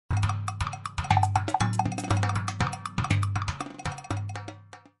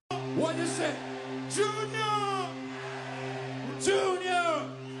it. Junior! Junior!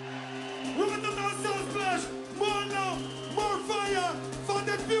 Rototom SUNSPLASH! More love, more fire for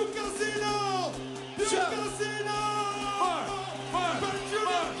the Pew Casino! Pew Casino! More!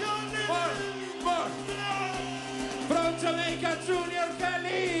 From Jamaica, Junior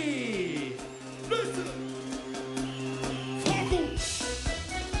Kelly! Listen!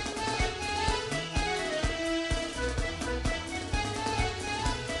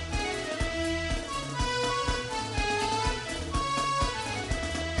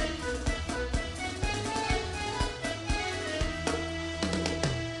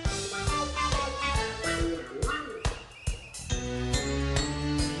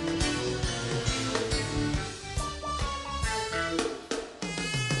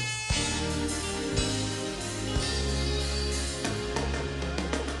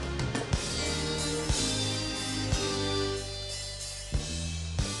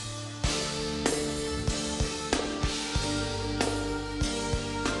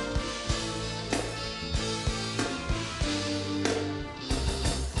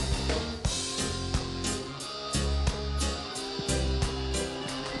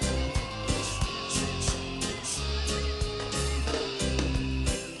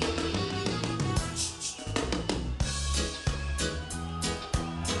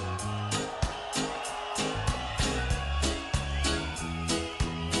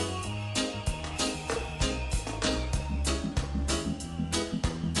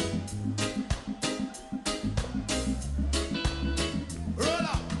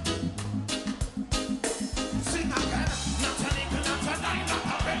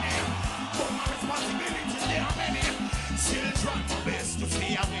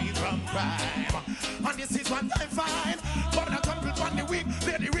 And this is what I find. But I trample on the weak,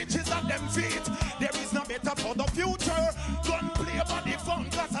 they're the riches at them feet. There is no better for the future. Don't play about the fun,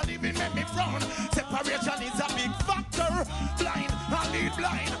 cause I live in make me frown. Separation is a big factor. Blind, I lead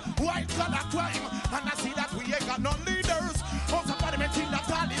blind. White collar crime. And I see that we ain't got no leaders. Also parliament in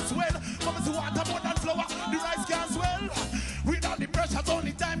that all is well. Come to water more than flour, the rice can swell. Without the pressures,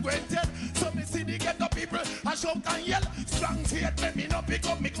 only time going tell. So me see the get the people, I shout and yell. Strong faith, let me not pick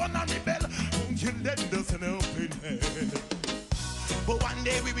up me gun and rebel. Kill them doesn't open head. But one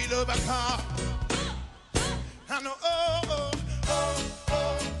day we will overcome. I know,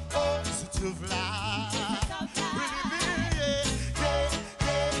 it's to fly.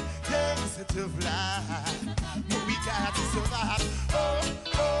 It's to fly. We got to survive.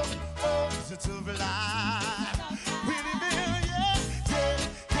 It's to fly.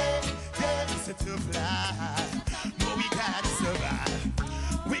 It's to fly. We got to survive.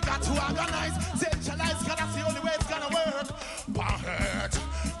 We got to organize, centralize, cause that's the only way it's gonna work. But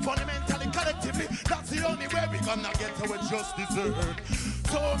fundamentally, collectively, that's the only way we're gonna get to what just deserve.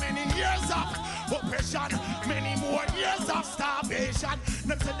 So many years of oppression, many more years of starvation.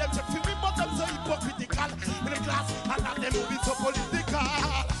 Them tell them to feel me, but them so hypocritical. In the class, and have them moving so political.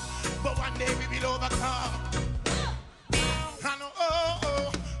 But one day we will overcome. I know,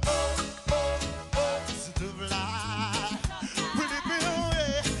 it's to fly.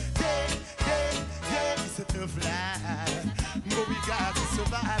 To fly, but we got to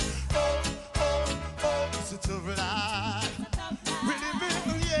survive. It's to fly. Really,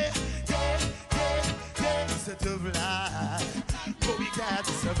 yeah. It's to fly, but we got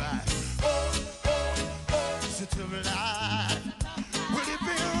to survive. It's to fly. Really,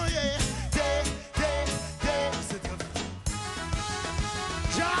 yeah. It's to fly.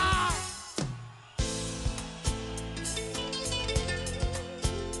 Ja!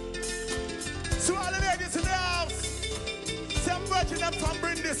 So all the ladies in the house, some virgin them from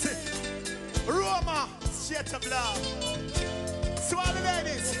Brindisi, Roma, shit of love. So all the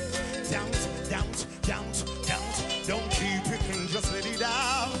ladies, don't keep picking, just let it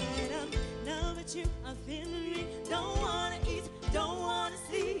out. Now that you are feeling me, don't wanna eat, don't wanna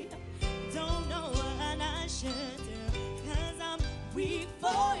sleep, don't know what I should do, cause I'm weak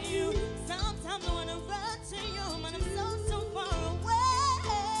for you. Sometimes I wanna run to you, but I'm so far away.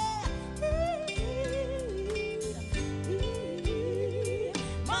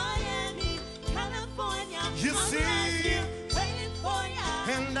 You see, waiting for ya,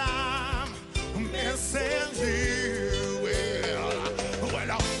 and I'm missing you. Well,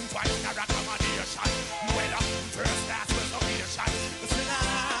 I'm finding a accommodation. Well,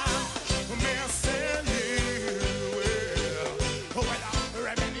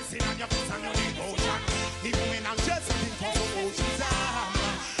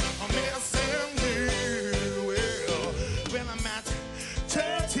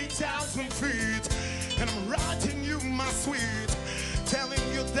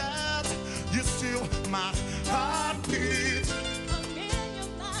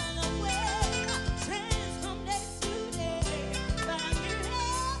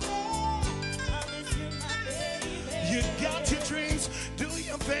 You got your dreams, do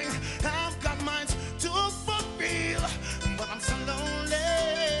your thing. I've got mine to fulfill, but I'm so lonely.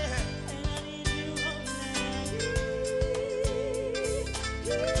 And I need you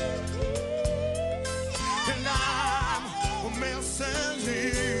And I'm missing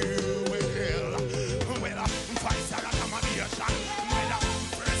you. Well, five-star accommodation. Well,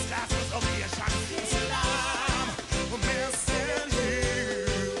 first class reservation. Still I'm missing you.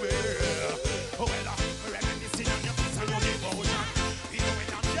 Well, reminiscing on your peace and your devotion. Even when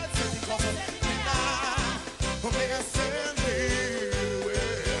I'm just sitting up, and I'm missing you.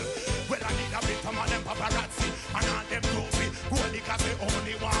 Well, I need a bit of them paparazzi and all them trophy. Well, because they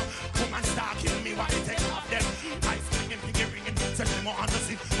only want come and start killing me while they take off them. Ice ringing, pinky ringing, tell them more on the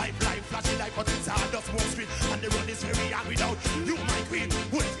scene. I fly, flashy like but it's hard, just Wall Street. And the road is very hard without you, my queen.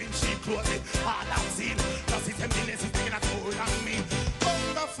 Wolf in sheep clothing, all I've seen. Plus it's emptiness is taking a toll on me.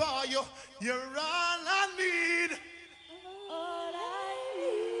 Hunger for you, you're all I need. all I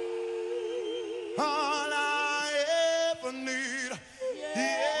need. All I ever need.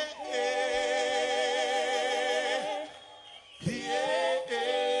 Yeah.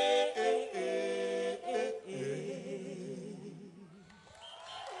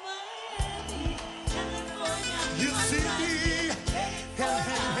 Miami, California. You see,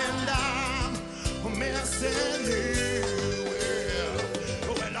 and I'm missing you.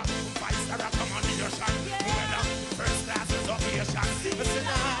 Well, five-star accommodation. Well, first class reservation. Listen,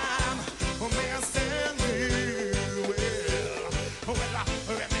 I'm missing you. Well,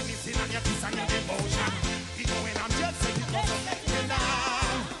 reminiscing on your peace and your devotion. Even when I'm just sitting up, and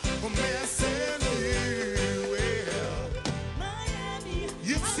I'm missing you. Miami,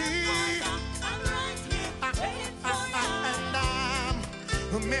 You see, California. I'm right here waiting for you.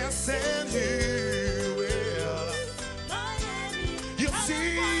 I'm missing you. Miami, You see,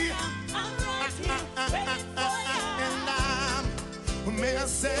 California. I'm right here waiting for you. and I'm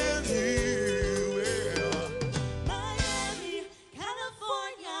missing you. Miami,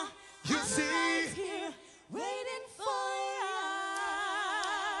 California. You I'm see, right here waiting for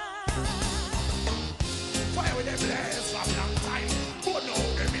fire with them bless for a long time. But no,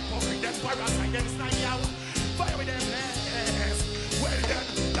 them hypocrite, them parasite, them snide out. Fire with them bless. Well then,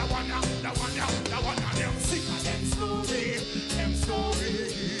 that one now, them sick of them story, them story.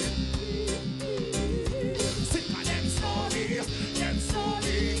 Sick of them story, them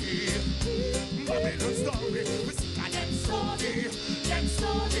story. Babylon story, we sick of them story, them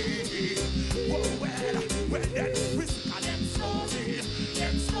story. Oh well then, we sick of them story,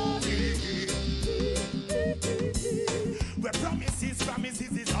 them story. Where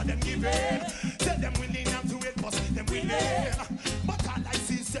promises is all them giving. Tell them willing and to it, but them willing. But all I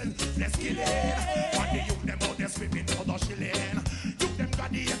see is selfless killing. And the youth them out there sweeping for the shilling. Youth them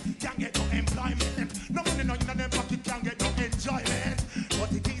graduate can't get no employment. No money no in them pocket can't get no enjoyment.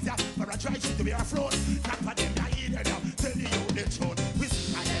 But it is for a dry shit to be afloat. Not for them to eat it up. Tell the youth the truth. We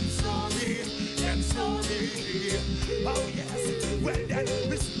see them story, them story. Oh yes, well then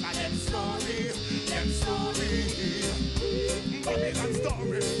we see them story, them story. Babylon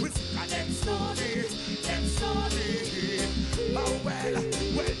story, we see them story, them story. Oh well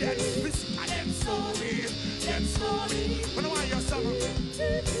then we see them story, them story. When I want your summer,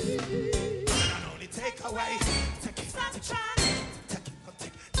 not only take away, take it,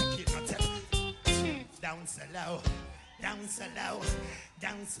 down so low, down so low,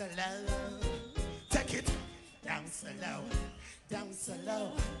 down so low. Take it, down so low, down so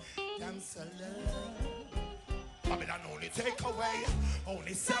low, down so low. Babylon only take away,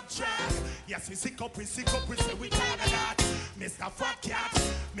 only subtract. Yes, we sick up, we say we call it that. Mr. Fat Cat,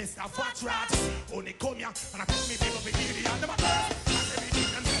 Mr. Fat Rat. Only come here and I call me people be needy and them a curse. I say we need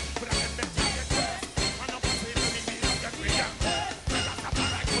them, but I get them to get curse. And up to me, we don't get rid of them. We're not a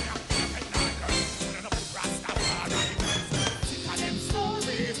paragona, we're not a curse. We're not a rasta paragona. Sick of them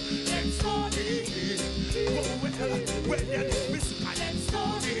story, them story. Oh well then, we sick of them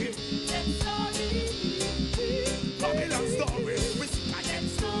story, them story. Babylon story, we sick of them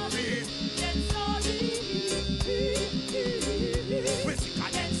story, them story. We sick of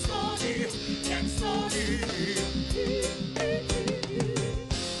them story, them story.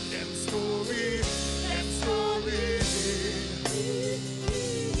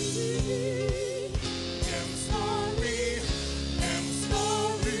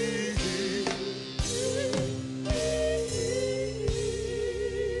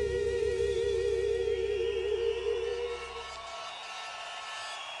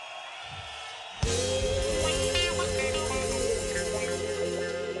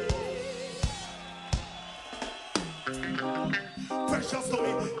 precious to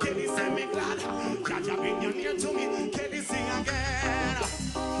me. Kelly send me glad. Jaja bring you near to me. Kelly sing again.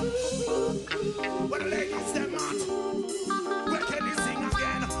 When the ladies them out, when Kelly sing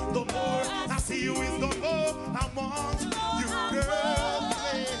again, the more I see you is the more I want you, girl.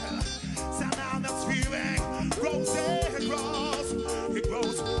 Somehow that's feeling grows and grows. It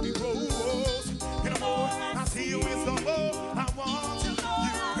grows, it grows. And the more I see you is the more I want you,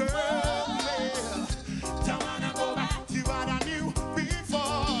 girl. Don't wanna go back to what I knew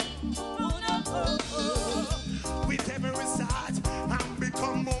before. With every side, I've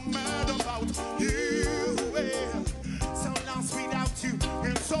become more mad about you. So lost without you,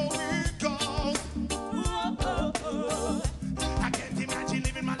 and so it goes. I can't imagine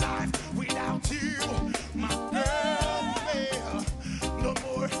living my life without you, my girl. No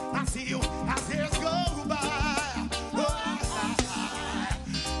more I see you as years go by.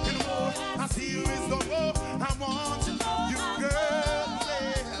 And the more I see you is the more I want you, girl.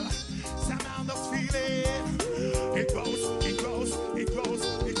 Somehow this feeling, it grows, it grows, it grows,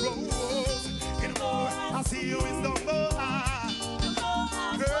 it grows. And the more I see you is the more I,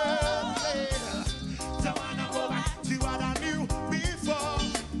 girl. Don't wanna go back to what I knew before.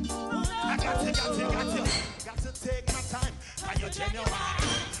 I got to take my time. And you're genuine,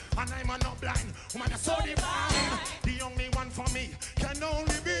 and I'm not blind. Woman, you're so divine. The only one for me can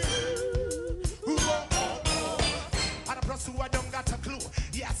only be. And a plus who I don't got a clue.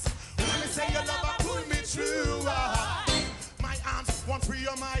 Yes, when I say your lover pull me through. My arms won't free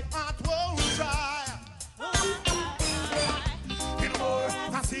or my heart won't try. And the more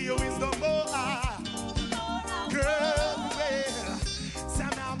I see you is the more I, girl, well,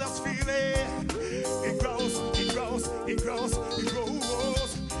 somehow this feeling, it grows, it grows, it grows, it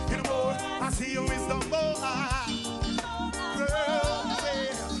grows. And the more I see you is the more I, girl,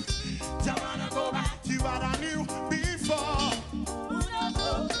 well, don't wanna go back to what I knew before.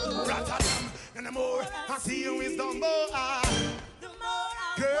 Rototom, and the more I see you is the more I,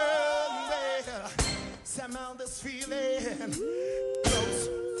 girl, well, somehow this feeling grows,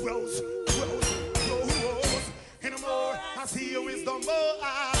 grows, grows, grows. And the more I see you is the more I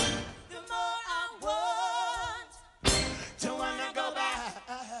want. Don't wanna go back.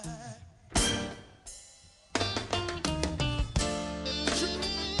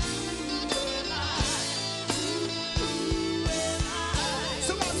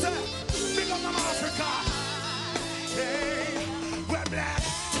 So I say, big up Mama Africa. Hey, we're black.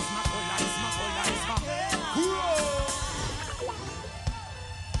 It's my color, it's my color, it's my. Whoa.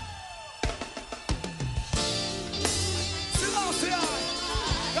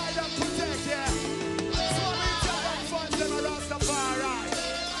 Guide and protect, yeah. So we tell them funds them a Rastafari.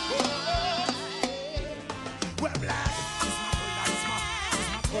 We're black. It's my color, it's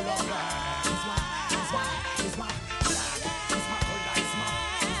my color black. It's my black. It's my color, it's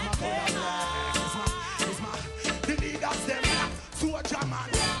my color black. It's my. The leaders them black. Soldier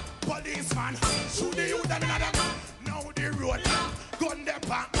man, policeman. Shoot the youth and another man. Now the road, gun the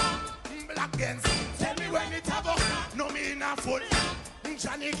pump. Black gens. Tell me when it have up. No me in a foot.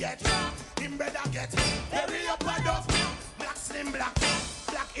 Johnny get, him better get. Hurry up and off. Black slim black,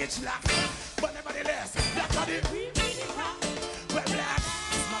 black itch black. But nevertheless, black are the. We're black.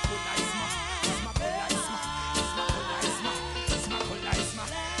 It's my color, it's my color, it's my color, it's my color,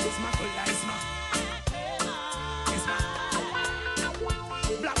 it's my color, it's my.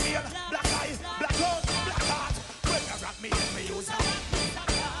 Black beard, black eye, black coat, black heart. When you rock me, me use it.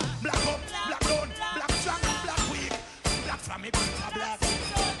 Black up, black down, black strong, black weak. Black from me, black.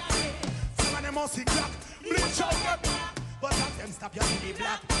 Some of them must see crack, bleach out them. But some of them stop you see the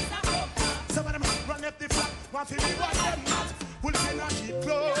black. Some of them run up the flag, want to be what them not. We'll say not keep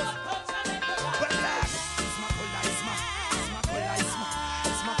close. We're black. It's my color, it's my color, it's my color, it's my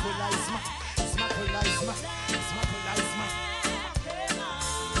color, it's my color, it's my.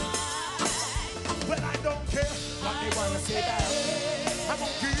 Well, I don't care what they wanna say about me. I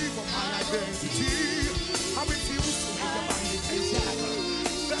won't give up my identity. I refuse to make your mind shackled.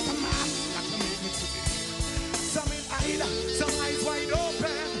 That's a man that can make me to be. Some in hide, some eyes wide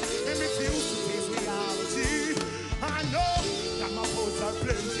open, and refuse to face reality. I know that my foes are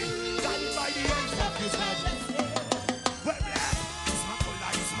plenty, guided by the end of his majesty. Well, black, it's my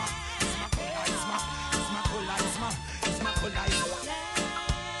color, it's my color, it's my color, it's my color, it's my.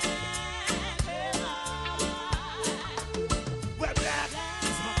 Well, black,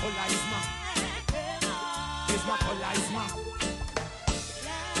 it's my color, it's my. It's my color, it's my.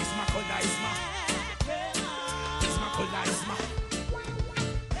 It's my color, it's my. It's my color, it's my.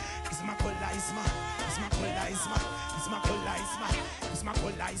 It's my color, it's my. It's my color, it's my. It's my color, it's my. It's my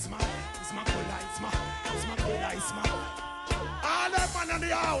color, it's my. It's my color, it's my. It's my color, it's my. All that man in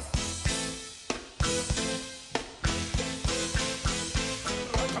the house.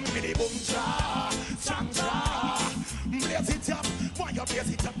 Come give me the boom cha, chang cha. Blaze it up, why you blaze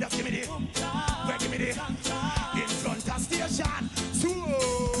it up? Just give me the boom cha. Where give me the in front of station.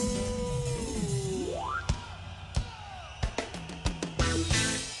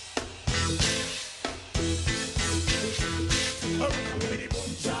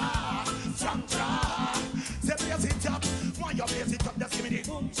 So blaze it up, why you blaze it up? Just give me the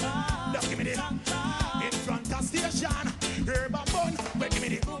boom cha. Just give me the in front of station. Herb and bun, where give me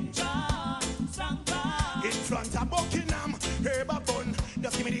the boom cha. In front of Buckingham, herb and bun,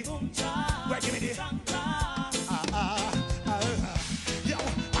 just give me the boom cha. Where give me the yo,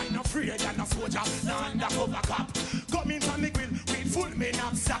 I'm not afraid of no soldier, no undercover cop. Come in from the grill with full me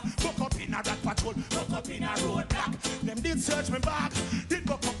knapsack. Buck up in a rat patrol, buck up in a roadblock. Them did search me back, did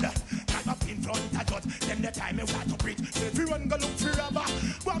buck up the up in front of judge. Them the time me want to preach. Everyone go look for rubber,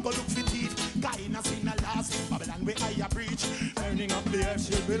 one go look for teeth. Guy in a sin a last, Babylon where I a preach. Turning up the air,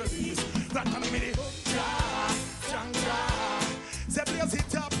 she will be. Run come me the ja, jang ja. Say blaze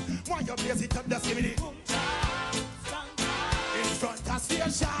it up, why you blaze it up? Just give me the in front of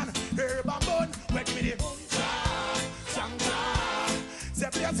station, herb and bun. Where give me the jang ja. Say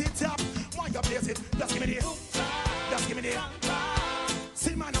blaze it up, why you blaze it? Just give me the, just give me the.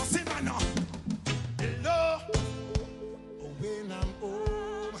 Simano, Simano. Hello. When I'm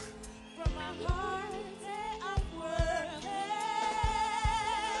home From my hard day of work.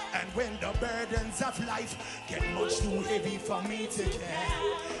 and when the burdens of life get much too heavy for me to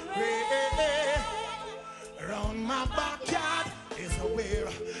carry, around my backyard is where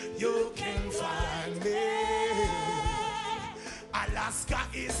you can find me. Alaska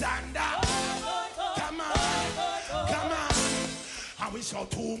is under. Come on, come on. And we saw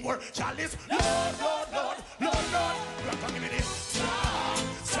two more chalice. Lord, Lord, Lord, Lord, Lord. Rock me this.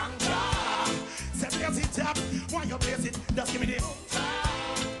 Sang ja. Say blaze it up. Why you blaze it? Just give me this.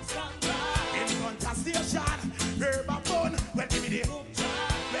 In front of station. Herb and bun. Well, give me this.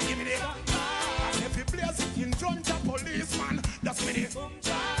 Well, give me this. And if you blaze it in front of policeman, just give me this.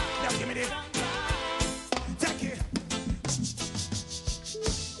 Just give me this. Take it.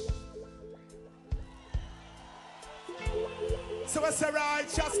 So it's a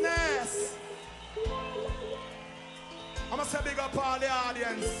righteousness. I'm gonna say big up all the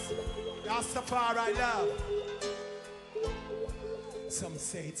audience. Rastafari love. Some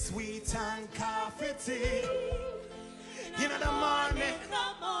say it's sweet and coffee tea. In the morning. In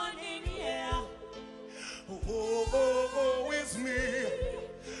the morning, yeah. Oh, oh, oh, oh, it's me.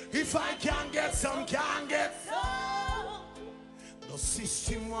 If I can't get some, can't get So, the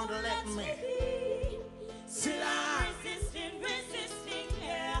system won't let me. Still resisting,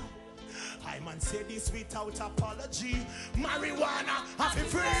 yeah. I man say this without apology. Marijuana, I feel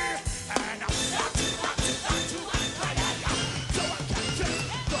free. And I'm not to, so I can just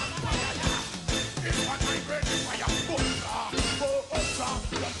don't fire. It's what I bring fire.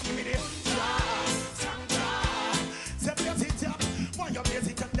 Give me the say blaze it up. Why you blaze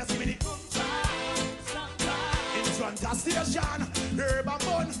it up? Just give me the in front of station. Herb and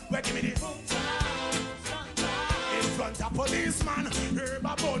bun. Where give me the in front of policeman, herb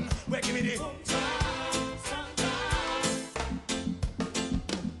a bun, where give me the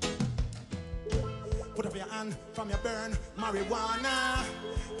put up your hand from your burn, marijuana.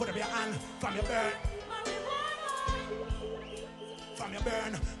 Put up your hand from your burn, from your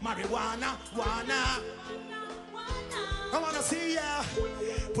burn, marijuana, wanna. I wanna see ya.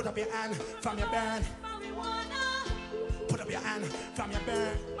 Put up your hand from your burn. Put up your hand from your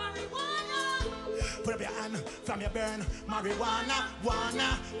burn. Put up your hand from your burn. Marijuana,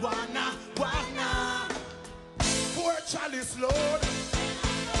 wanna, wanna, wanna. Poor chalice, Lord.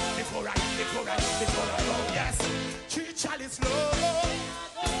 Before I go, yes. Three chalice, Lord.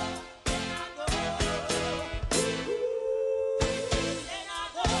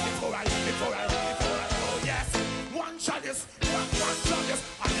 Before I go, yes. One chalice, one chalice.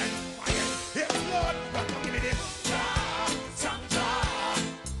 And then, yes, Lord. Come give me this.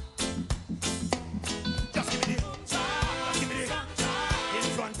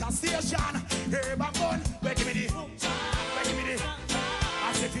 Station, herb and bun, where give me the, where give me the,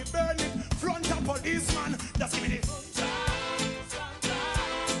 as if you burn it, front of policeman, just give me the.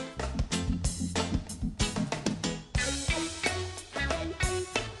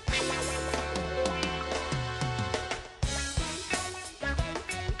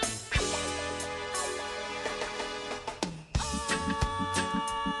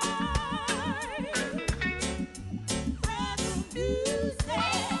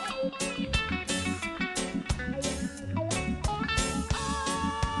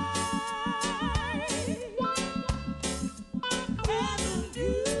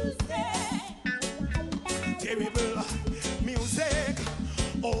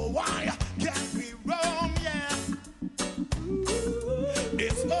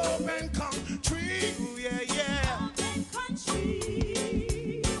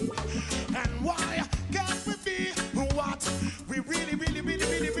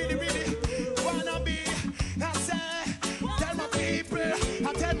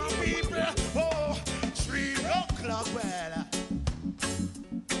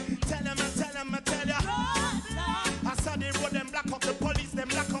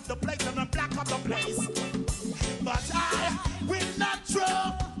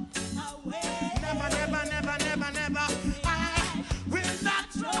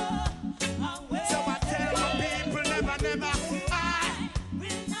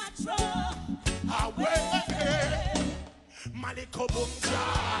 boom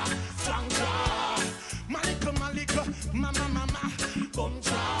cha, sang cha. Malika, Malika, mama, mama, boom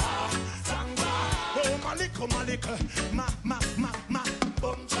cha, sang cha. Oh, Malika, Malika, ma,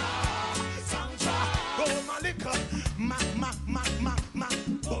 boom cha, sang cha. Oh, Malika, ma,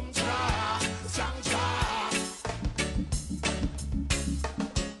 boom cha, sang cha.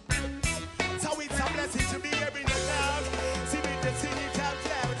 So it's a blessing to be here in the cloud. See me to sing it out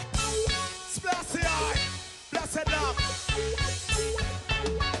loud. Splash the eye, blessed love.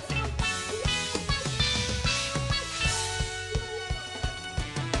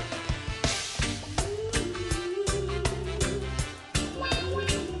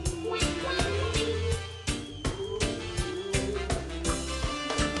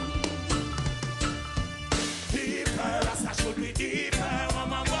 Deeper, as I should be deeper,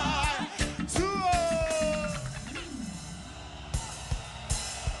 mama, why?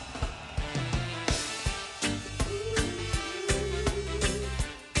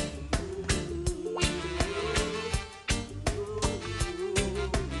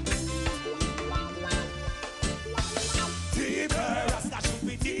 Deeper, as I should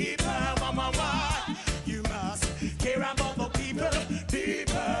be deeper, mama, why? You must care about the people.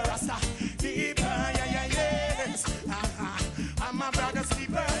 Deeper, Rasta, deeper, yeah, yes. I'm my brother's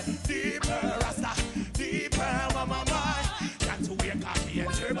deeper, deeper, Rasta, deeper, mama, why? Got to wake up here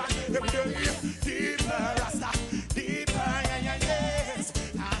and turban every day. Deeper, Rasta, deeper, yeah, yes.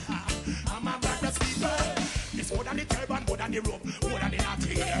 I'm my brother's deeper. It's more than the turban, more than the robe, more than the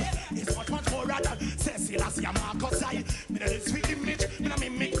natty. It's much more rather Cecil as your Marcus I. Me know this sweet image, me know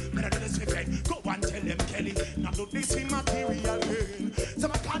mimic, me know this sweet fake. Go and tell them Kelly, now do this in material gain.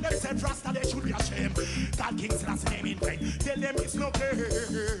 Some of them said Rasta, they should be ashamed. God King's last name in vain. Tell them it's no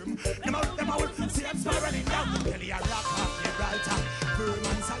game. Them out, see them spiraling down. Kelly a rock off Gibraltar, firm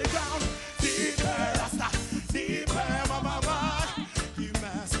and solid ground. Deeper Rasta, deeper mama, you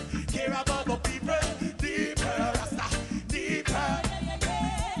must care about the people. Deeper Rasta, deeper.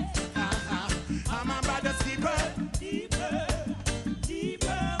 I'm a brother's deeper. Deeper,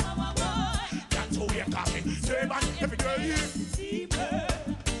 deeper, mama boy. Got to wake up in turban every day. Deeper,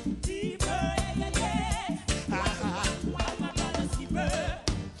 deeper, yeah. I'm a brother's deeper.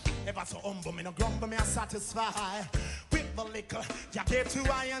 Ever so humble, me no grumble, me a satisfy. With the liquor, you gave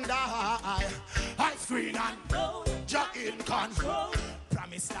to I and I. I screen and gold, Jah in control.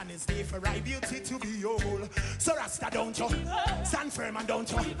 Promise stand is there for right beauty to be whole. So Rasta don't you stand firm and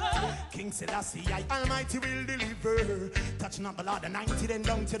don't you. King Selassie I Almighty will deliver. Touch number Lord the 90 then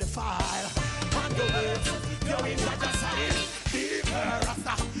down to the file. And the words go in Jaja's side. Deeper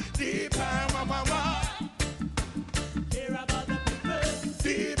Rasta, deeper mama. Hear about the people.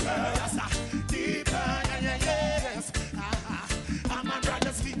 Deeper Rasta, deeper yes. I'm a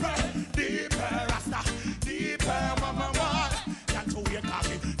brother's deeper. Deeper Rasta, deeper mama. To wake up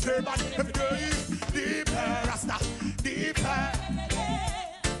in turban every day. Deeper Rasta, deeper.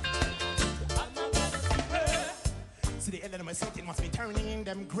 See the element something must be turning in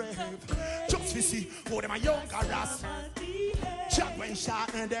them grave. Just to see who them a younger Rasta. Jack when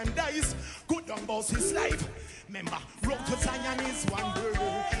shot and them dies. Good young boss his life. Remember, Rototom is one word.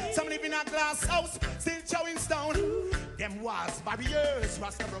 Some live in a glass house, still chowing stone. Them walls, barriers,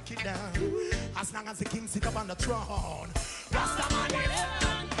 Rasta broke it down. As long as the king sit up on the throne. Rasta man is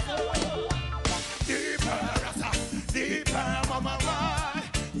deeper, Rasta, deeper, mama, why?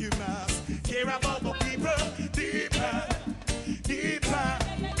 You must care about the people. Deeper, deeper.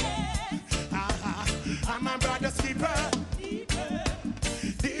 I'm my brother's keeper. Deeper,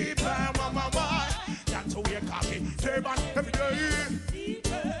 deeper, mama, why? Got to wake up in turban every day.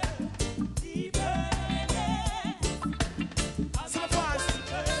 Deeper, deeper. So fast.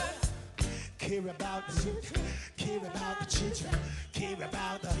 Care about the children. Care about the children. Care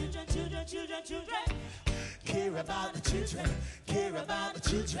about the children. Care about the children. Care about the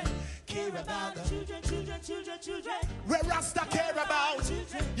children. Care about the children. Where Rasta care about,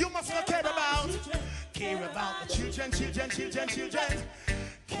 you must not care about. Care about the children.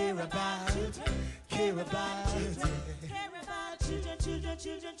 Care about. Children.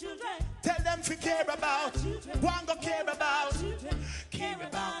 Tell them to care about. One go care about. Care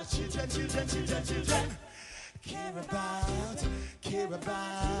about the children. Care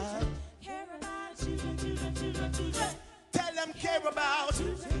about. Children. Tell them care about.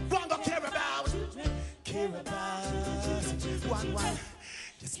 One go care about. Care about. One.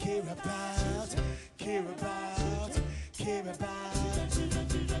 Just care about.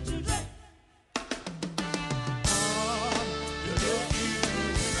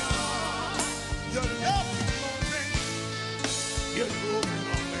 You're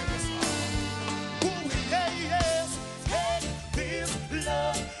looking on every song. Ooh, yes, hey, this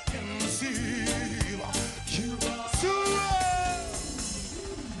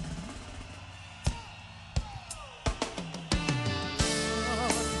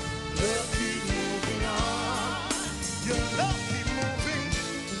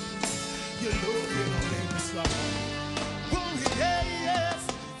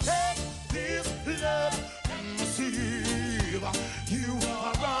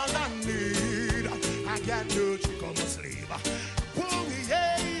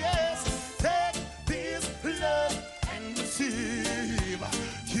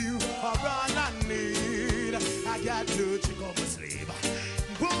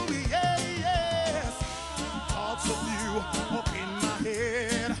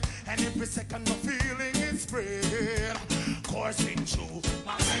second the feeling is spread, coursing through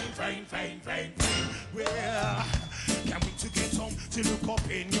my vein. Well, can't wait to get home to look up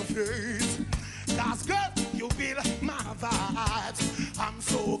in your face. Cause girl, you feel my vibes. I'm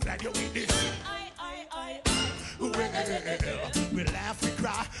so glad you're with this. Well, we laugh, we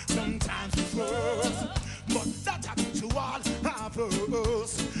cry, sometimes we fuss, but that happened to all of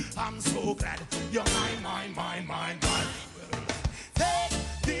us. I'm so glad you're mine. Take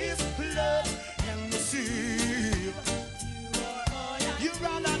this love and receive. You're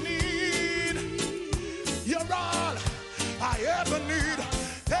all I need. You're all I ever need.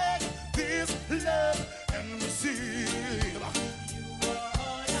 Take this love and receive.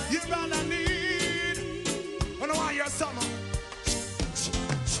 You're all I need. I know I hear summer.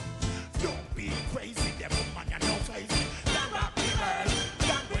 Don't be crazy, devil man, you're no face. Don't rock me, girl.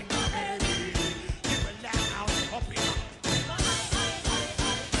 Don't bring my baby. You will let out up here.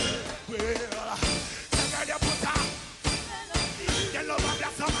 Well, the girl you put on, you love a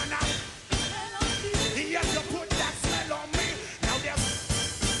black summer now. Yes, you put that smell on me. Now there's,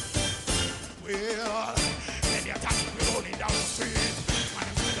 well, then you touch me rolling down the street. Man,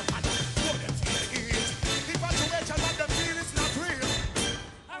 I'm still a man, oh, them feel the heat. The infatuation that them feel is not real.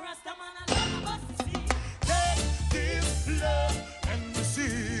 A Rasta man, I love my bust his feet. Take this love and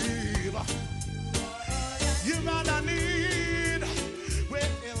receive. You're all I need.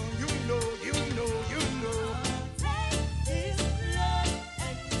 Well, you know. Take this love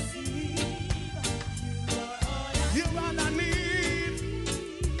and receive. You're all I need.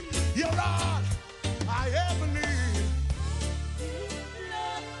 You're all I ever need.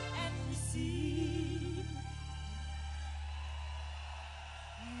 Love and receive.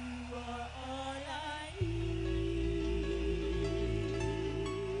 You are all I need.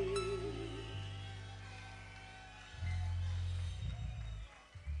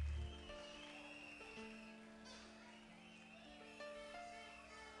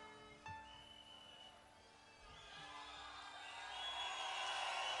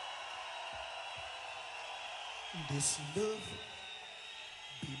 This love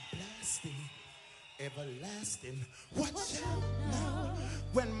be blasting, everlasting. Watch out now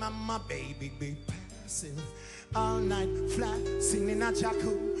when mama baby be passing. All night fly, singing a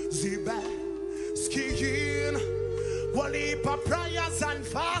jacuzzi back, skiing, one heap of prayers and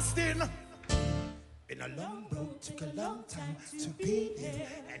fasting. Been a long road, took a long time to be here,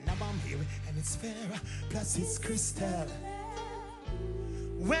 and now I'm here and it's fair, plus it's crystal.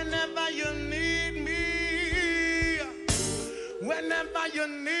 Whenever you need me, whenever you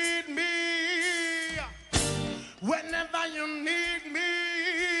need me, whenever you need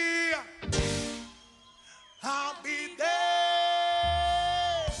me, I'll be there.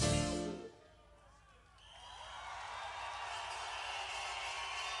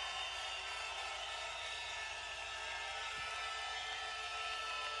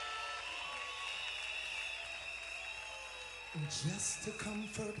 Just to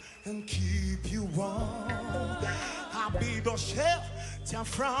comfort and keep you warm, I'll be the shelter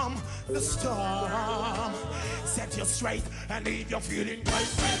from the storm. Set you straight and leave you feeling great.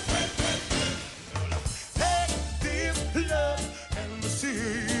 Take this love and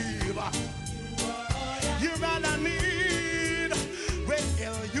receive. You're all I need.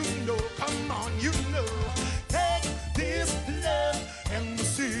 Well, you know, come on, you know. Take this love and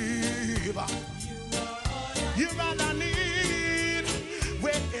receive. You're all I need.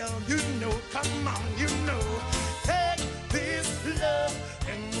 Well, you know, come on, you know. Take this love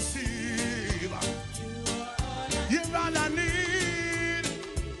and receive. You're all I need.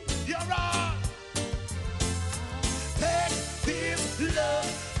 You're all. Take this love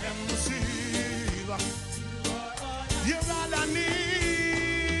and receive. You're all I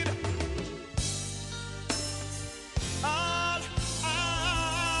need. All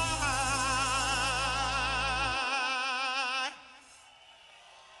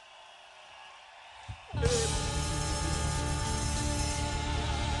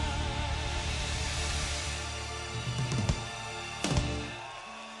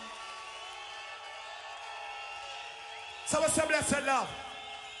so what's up, blessed love?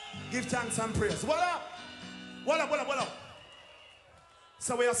 Give thanks and praise. What up? What up?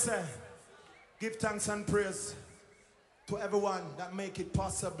 So we say, give thanks and praise to everyone that make it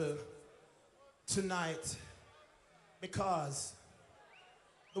possible tonight, because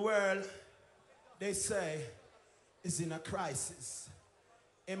the world, they say, is in a crisis,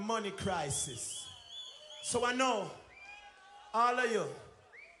 a money crisis. So I know all of you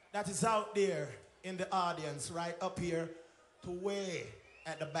that is out there in the audience, right up here to way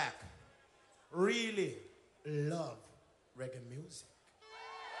at the back, really love reggae music.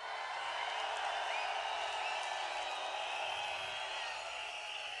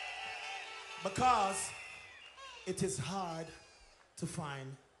 Because it is hard to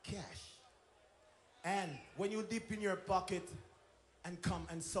find cash. And when you dip in your pocket and come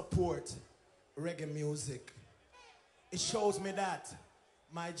and support reggae music, it shows me that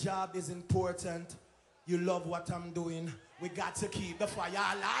my job is important. You love what I'm doing. We got to keep the fire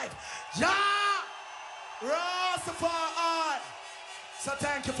alive. Ja! Rastafari! So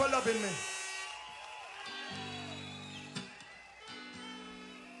thank you for loving me.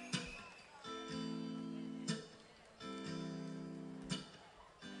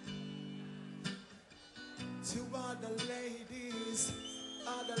 To all the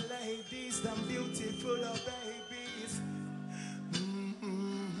ladies, them beautiful babies.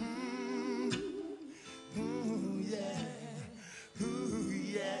 Ooh, yeah. Ooh,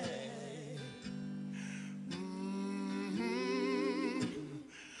 yeah.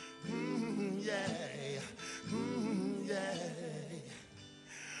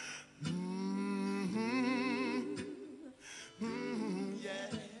 Yeah. Yeah.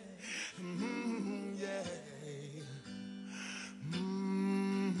 Yeah. Yeah.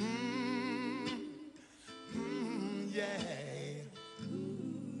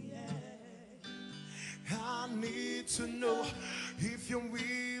 I need to know if you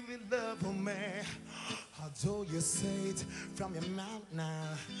really love me. Although you say it from your mouth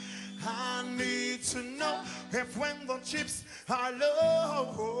now, I need to know if when the chips are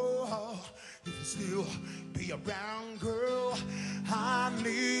low, if you still be around, girl. I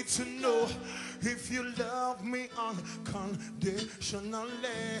need to know if you love me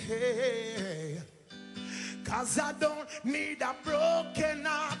unconditionally. 'Cause I don't need a broken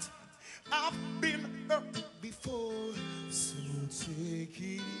heart. I've been hurt before, so take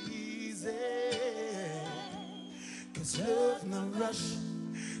it easy. 'Cause love no rush,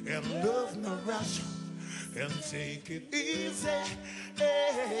 and love no rush, and take it easy.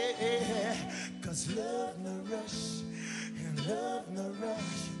 'Cause love no rush, and love no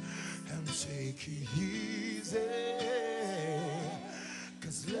rush, and take it easy.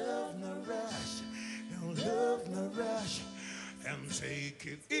 'Cause love no rush, and love no rush, and take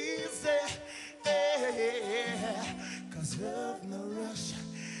it easy. 'Cause love no rush,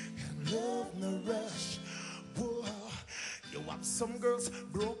 and love no rush. Whoa. You have some girls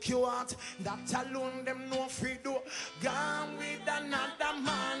broke your heart, that alone them no free do. Gone with another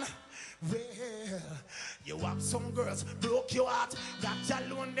man. Well, you have some girls broke your heart, that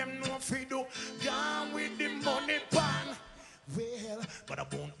alone them no free do. Gone with the money pan. Well, but I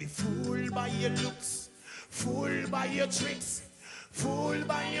won't be fooled by your looks, fooled by your tricks, fooled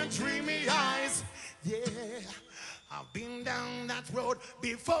by your dreamy eyes. Yeah, I've been down that road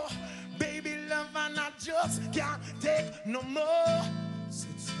before. Baby love, and I just can't take no more. So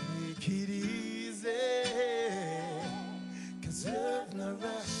take it easy. 'Cause love no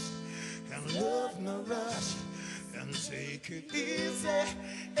rush, and love no rush, and take it easy.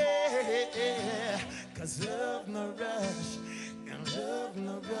 'Cause love no rush, and love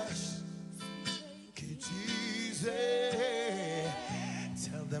no rush. Take it easy.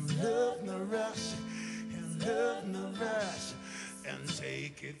 Tell them love no rush, and love no rush, and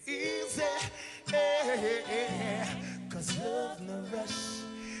take it easy. 'Cause love no rush,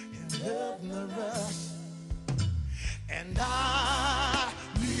 and love no rush. And I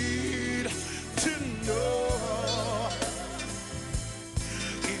need to know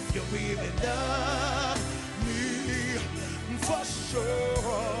if you really love me for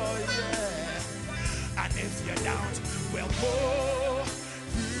sure, yeah. And if you don't, well, go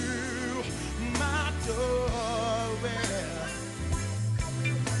through my door, well.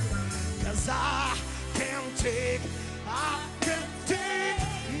 'Cause I can't take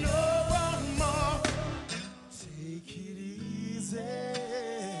no one more. Take it easy.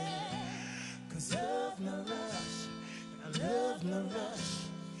 'Cause love no rush, and love no rush.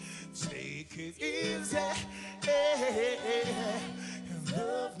 Take it easy. And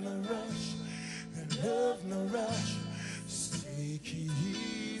love no rush, and love no rush. Take it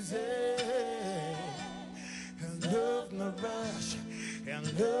easy. And love no rush,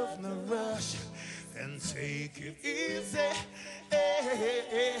 and love no rush, and take it easy.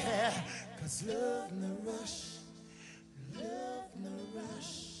 'Cause love no rush, love no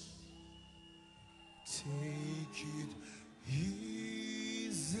rush. Take it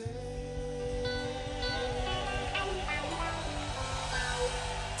easy.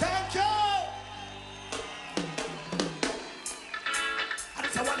 Thank you. And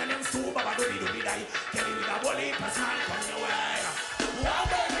it's a one of them two, Baba do be die. Get it with a bully, pass man come your way. Wow,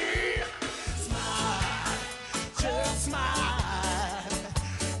 baby, smile, just smile.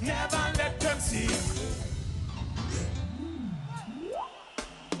 Never let them see.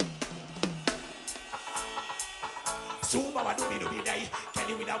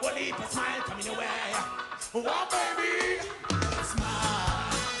 keep a smile coming your way. Oh, baby,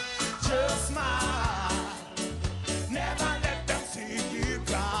 smile, just smile. Never let them see you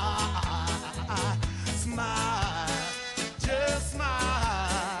cry. Smile, just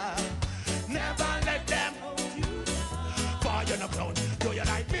smile. Never let them for you no crown. Do you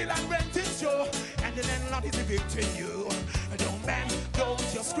like bill and rent it show? And the landlord is evicting you. Don't bend, don't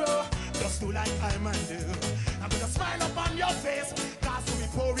just screw. Just do like I'm and do. I'm gonna smile up on your face. Cause to be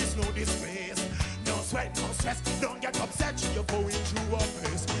poor is no disgrace. No sweat, no stress. Don't get upset. You're going through a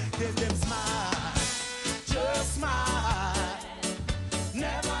phase. Give them smile. Just smile.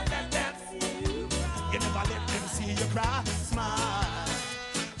 Never let them see you cry. You never let them see you cry. Smile.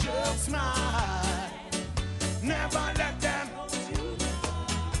 Just smile. Never let them.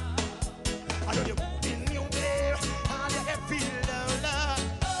 I know you're in your day. And you feel love.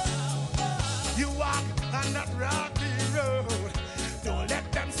 You walk on that rocky road. Don't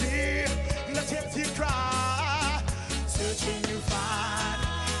let them see the tears you cry. Searching you find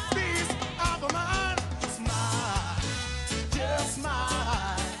peace of a man. Smile, just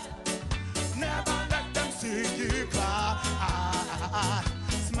smile. Never let them see you cry.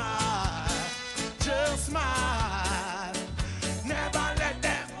 Smile, just smile. Never let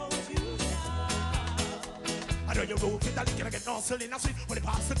them. I know you roll with a lick and I get no selling a sweet. When they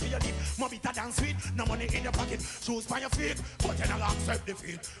pass it to your lip, more bitter than sweet. No money in your pocket, shoes by your feet. But then I'll accept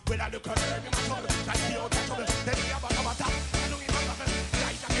defeat. When I look at her, in my trouble, I feel out of trouble. Then we have a cover top. I know in my trouble.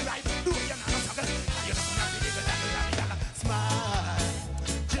 Right and right, do you not struggle? You're not gonna be living that. Smile,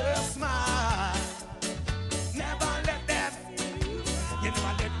 just smile. Never let them. You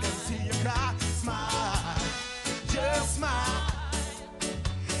never let them see you cry. Smile, just smile.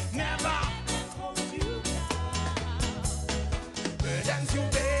 Never. Burdens you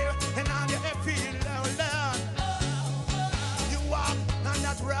bear and all you feel alone. You walk on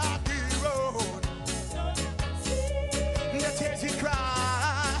that rocky road. The tears you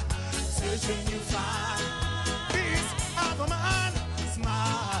cry, searching you find peace of a man.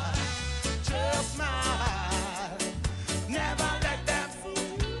 Smile, just smile. Never let them.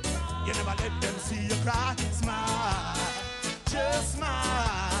 You never let them see you cry. Smile, just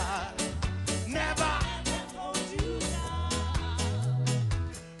smile. Never.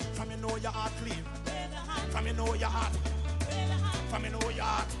 From you know your heart clean. From you know your heart. From you know your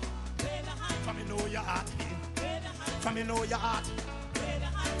heart. From you know your heart clean. From you know your heart.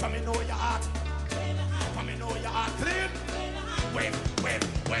 From you know your heart. From you know your heart clean. Wave, wave,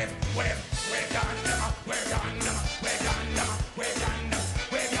 wave, wave, wave down them, wave down them, wave down them, wave down them,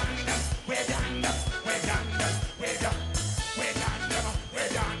 wave down them, wave down them, wave down them, wave down, wave down them,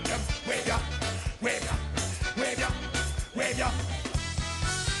 wave down them, wave down, wave down, wave down, wave down.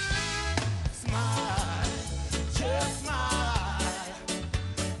 Smile, just smile.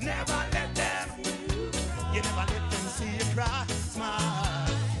 Never let them. You never let them see you cry. Smile,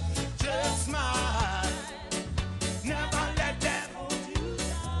 just smile. Never let them.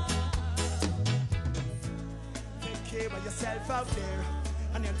 Take care of yourself out there,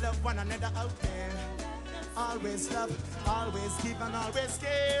 and you love one another out there. Always love, always give, and always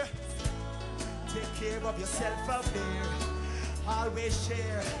care. Take care of yourself out there. Always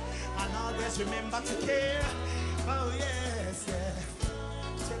share, and always remember to care. Oh yes, yeah.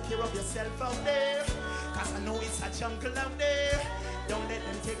 Take care of yourself out there, cause I know it's a jungle out there. Don't let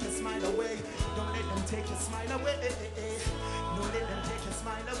them take your smile away. Don't let them take your smile away. Don't let them take your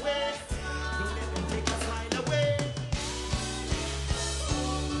smile away. Don't let them take your smile away.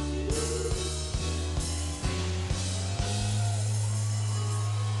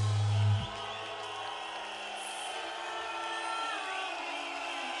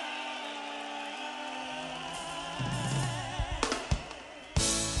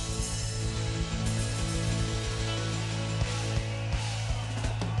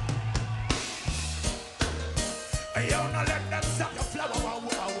 You don't let them stop your flower, wow,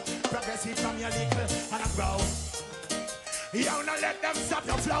 wow. Progressive from your little and a grow. You don't let them stop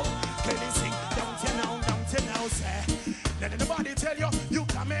your flow. Clearly sing, don't you know, say. Let anybody tell you, you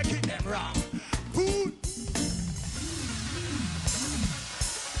can make it them wrong. Food.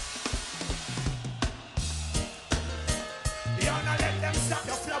 You don't let them stop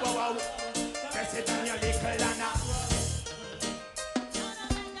your flower, wow. Press it on your little and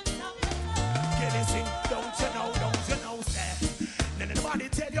a sing, don't you know, say. Let anybody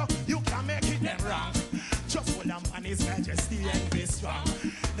tell you, you can make it them wrong. Just hold on on His Majesty and be strong.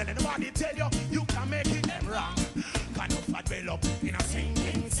 Let anybody tell you, you can make it them wrong. Can't afford well up in a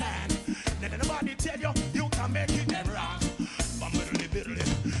sinking sand. Let anybody tell you, you can make it them wrong. Bam, biddly, biddly,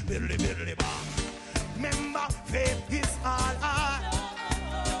 biddly, biddly, bam. Remember, faith is all I.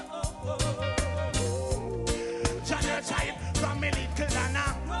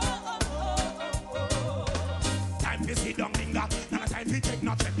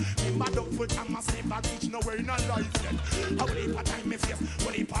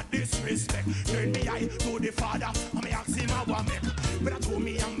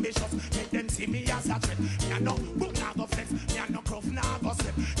 suspicious. Make them see me as a threat. Me a no book, nah go flex. Me a no cuff, nah go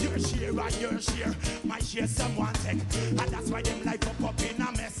step. Your share and your share. My share someone take. And that's why them like up in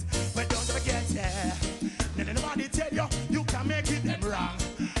a mess. But don't forget, yeah. Then anybody tell you, you can make it them wrong.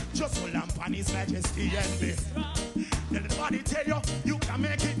 Just hold on upon His Majesty and be. Then anybody tell you, you can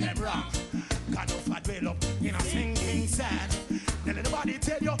make it them wrong. Can't offer dwell up in a sinking sand. Then anybody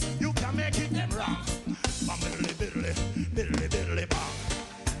tell you, you can make it them wrong. Biddly, biddly, biddly, biddly, bang.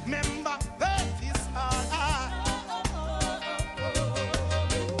 Remember, that is all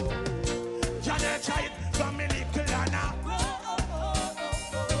Janet child, family Kilana.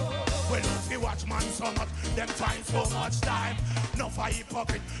 Well, if you watch man so much, them find so much time. No for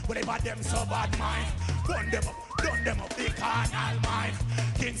hypocrite, whatever them so bad mind. Done them up, they can't all mine.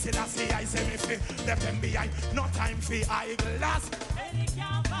 King Selassie, I say me fi left them behind. No time for eyeglass.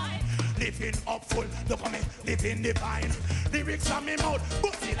 Living up full, look at me, living divine. Lyrics on me mouth,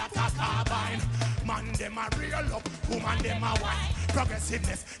 but still a carbine. Man, them a real up, woman, them a wine.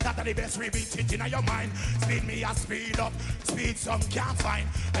 Progressiveness, that are the best repeat it in your mind. Speed me a speed up, speed some can't find.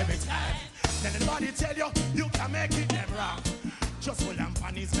 Every time, then anybody tell you, you can make it them wrong. Just hold on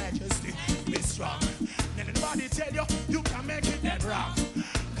upon His Majesty, be strong. Then anybody tell you, you can make it them wrong.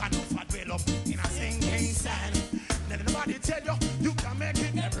 Can't offer dwell up in a sinking sand. Then anybody tell you, you can make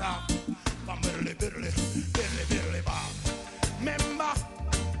it them wrong. Biddly, biddly, biddly, biddly, bang. Remember,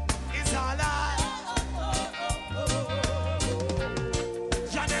 it's all I.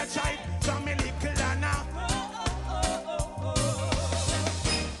 Janet child, family Kilana.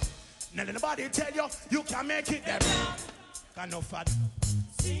 Now anybody tell you, you can make it them wrong. Can't offer.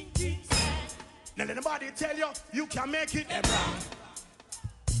 Now anybody tell you, you can make it them wrong.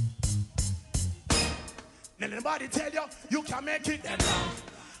 Now anybody tell you, you can make it them wrong.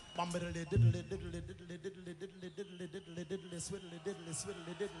 Diddly diddly diddly diddly diddly diddly diddly diddly diddly swiddly diddly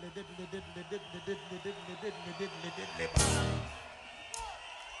swiddly diddly diddly diddly diddly diddly diddly diddly diddly diddly.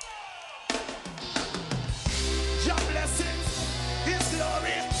 Your blessings, His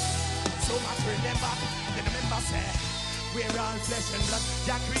glory. So much remember, then remember say, we're all flesh and blood,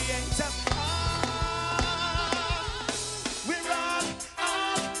 Jah creator. We're all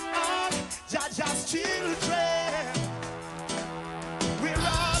Jah's children. We're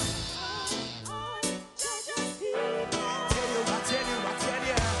all.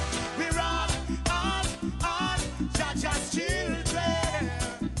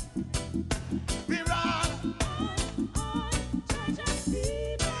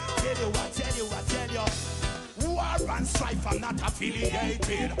 And strife, I'm not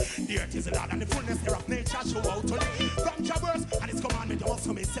affiliated. The earth is the Lord and the fullness thereof nature show out to live. From Jabber's and His commandment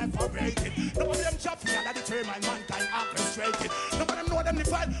also be separated. None of them chop fear that determine mankind orchestrated. None of them know them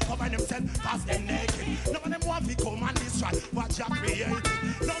defile, cover themselves, cause them naked. None of them want to come and destroy what Jah created.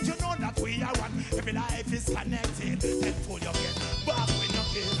 Don't you know that we are one? Every life is connected. Then pull your head back when you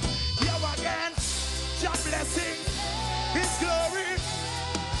kill. Here again, Jah blessing, His glory.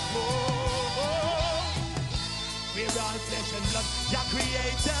 We're all flesh and blood, Jah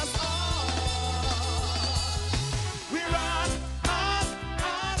creators. We're all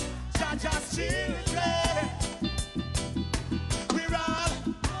Jah's children. We're all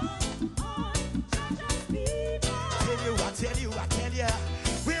Jah's people. Tell you, I tell you.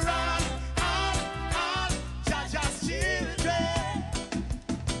 We're all Jah's children.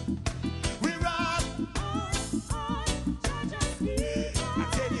 We're all Jah's people. I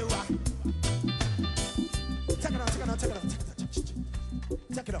tell you,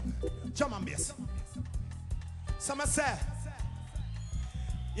 Check it out. Drum and bass. Some say,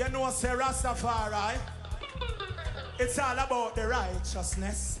 you know, say Rastafari, it's all about the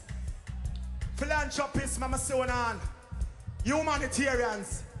righteousness. Philanthropists, mama say on.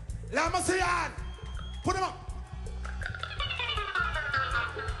 Humanitarians, let me see on. Put them up.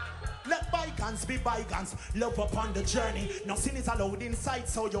 Let bygones be bygones. Love upon the journey. No sin is allowed inside,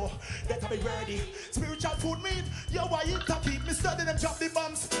 so you better be ready. Spiritual food meat, you why it to keep me studying them drop the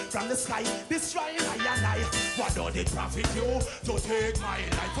bombs from the sky, destroying I and I. What does it profit you to take my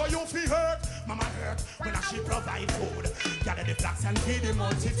life? For you feel hurt, mama hurt when she provide food. Gather the flocks and feed the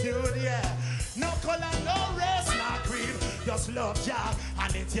multitude, yeah. No color, no race, no creed. Just love Jah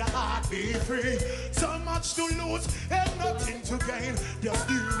and let your heart be free. So much to lose and nothing to gain. Just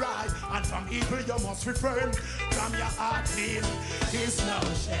do right and from evil you must refrain. From your heart feel is no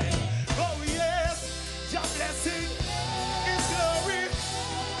shame. Oh yes, Jah blessing is glory.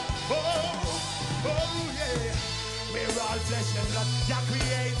 Oh yeah. We're all flesh and blood, Jah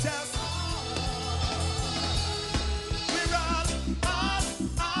creators. We're all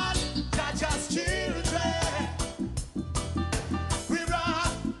Jah's children. We're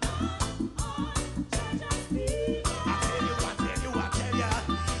all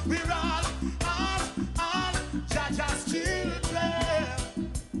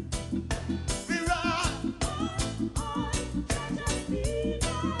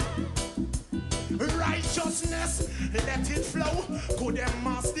let it flow. Could them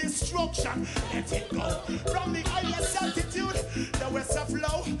mass destruction, let it go. From the highest altitude, the west of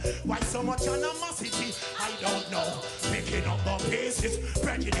flow. Why so much animosity? I don't know. Picking up the pieces,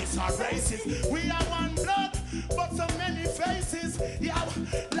 prejudice or racist. We are one blood, but so many faces. Yeah,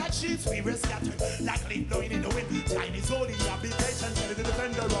 like sheets we were scattered, like leaf blowing in the wind. Chinese holy habitation, tell the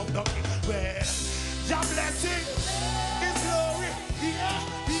defender of the king. Well, your blessing is glory. Yeah,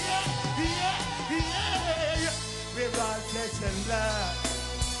 yeah, yeah, yeah. We're all flesh and blood.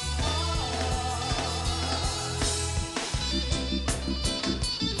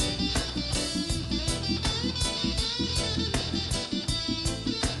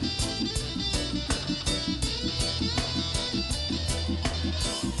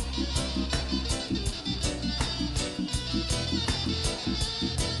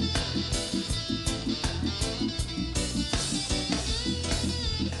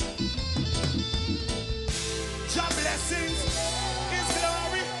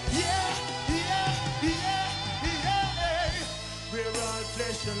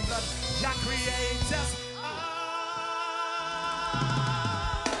 That creates us.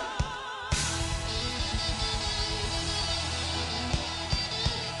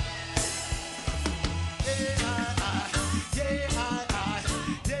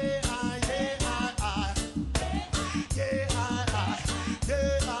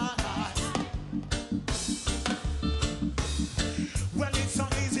 Well, it's so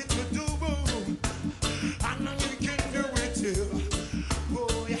easy to do, I know you can do it too.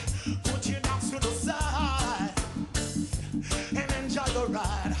 Oh yeah, put your knocks to the side and enjoy the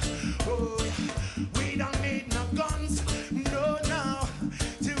ride. Oh yeah, we don't need no guns, no,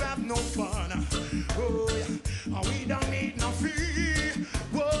 to have no fun. Oh yeah, we don't need no fee.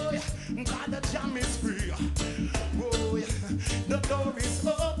 Oh yeah, God the jam is free. Oh yeah, the door is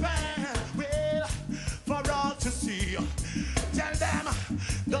open, well, for all to see. Tell them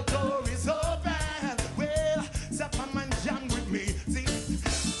the door is open, well, so come and jam with me. See,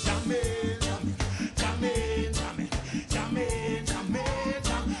 jam in, jam in, jam in, jam in, jam in, jam in,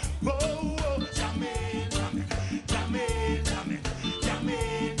 oh, oh, jam in, jam in, jam in, jam in, jam in,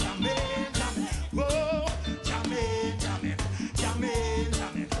 jam in, jam in, oh, jam in, jam in, jam in,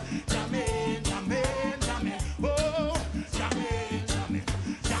 jam in, jam in, jam in, jam in, oh, jam in, jam in,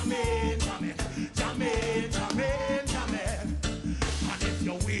 jam in, jam in, jam in, jam in, jam in. And if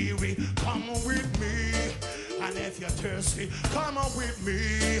you're weary, come with me. And if you're thirsty, come on with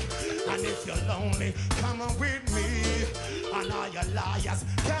me. And if you're lonely, come on with me. And all your liars,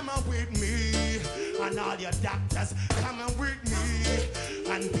 come on with me. And all your doctors, come on with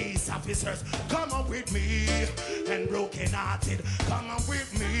me. And peace officers, come on with me. And broken-hearted, come on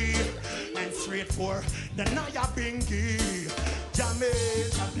with me. And straight for the Naya Bingy.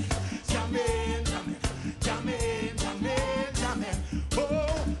 Jammin', jammin', jammin', jammin', jammin', jammin', jammin'.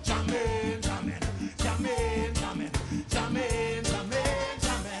 Oh, jammin', jammin', jammin', jammin', jammin', jammin',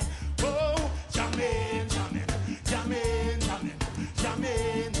 jammin'. Oh, jammin', jammin', jammin', jammin',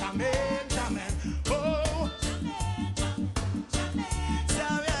 jammin', jammin', jammin'. Oh,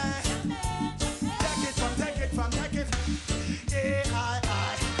 take it from, take it. Yeah, yeah,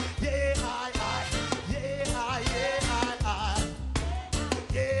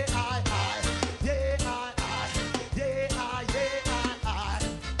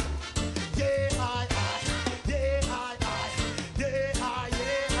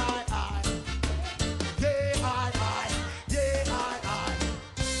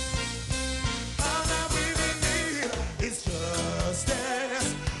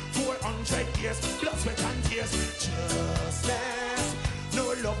 yeah, blood, sweat and tears. Justice, no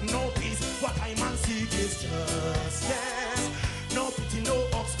love, no peace. What I man seek is justice. No pity, no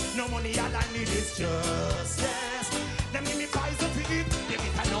ox, no money. All I need is justice. Them give me pies of eat, they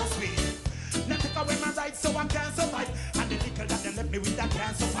bitter no sweet. Them take away my rights so I can't survive. And the nickel that them left me with, I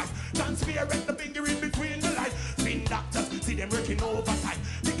can't survive. Transparent the finger in between the light. Twin doctors, see them working overtime.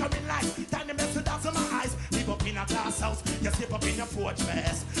 Liquor in life, time them left to dazzle my eyes. Live up in a glass house, you slip up in your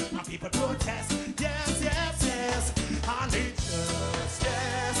fortress. And people protest, yes, yes, yes. I need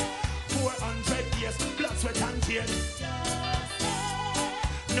justice. 400 years, blood, sweat and tears.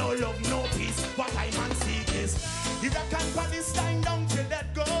 No love, no peace, what I man seek is Iraq and Palestine, don't you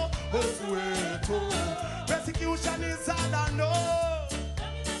let go. Oh, wait, oh. Persecution is all I know.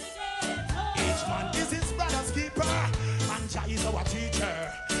 Each man is his brother's keeper, and Jah is our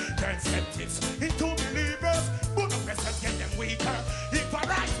teacher. Turn skeptics into believers, but oppressors get them weaker. If I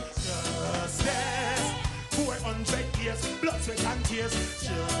right, justice. 400 years, blood, sweat and tears.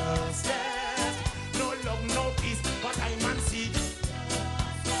 Justice. No love, no peace, what I man seek.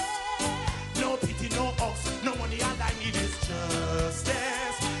 No pity, no ox, no money, and I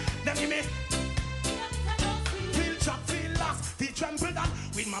trampled on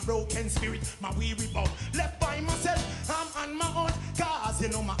with my broken spirit, my weary bone. Left by myself, I'm on my own. Cause you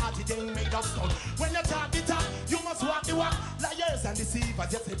know my heart it ain't made of stone. When you talk the talk, you must walk the walk. Liars and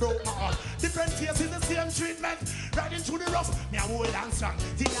deceivers, yes, they broke my heart. Different faces, the same treatment. Riding through the rough, me a hold and strong.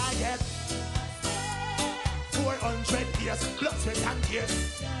 Till I get 400 years, blood, sweat and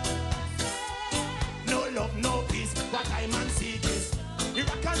tears. No love, no peace, what I man seek is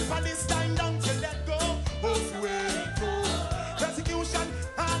Iraq and Palestine, don't you let go. Both way go. Persecution,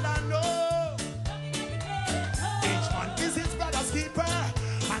 all I know. Each man is his brother's keeper,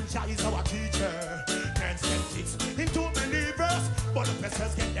 and Jah is our teacher. Turn skeptics into believers, but the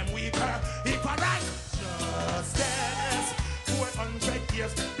pressures get them weaker. Equal rights, justice. 400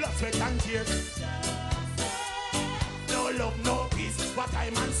 years, blood, sweat and tears. No love, no peace, what I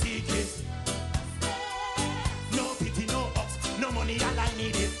man seek is no pity, no ups, no money, all I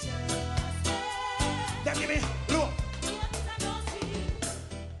need is then give me, look.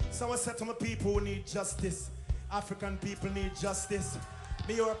 Someone said to my people who need justice. African people need justice.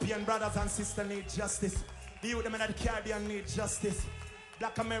 The European brothers and sisters need justice. The youth in the Caribbean need justice.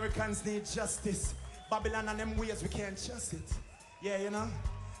 Black Americans need justice. Babylon and them ways we can't trust it. Yeah, you know.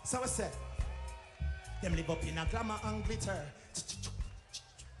 So I said, them live up in a glamour and glitter.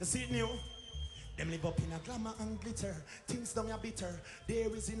 You see it new? Them live up in a glamour and glitter. Things don't are bitter.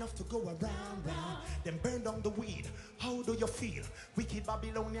 There is enough to go around. Them burn down the weed. How do you feel? Wicked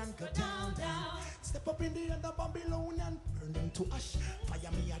Babylonian go down. Step up in the end of Babylonian. Burn them to ash.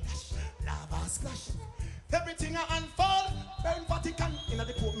 Fire me a dash. Lava splash. Everything I unfold. Burn Vatican. In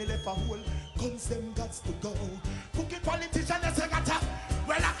the port me left a hole. Guns them gots to go. Cookie politician they say got up.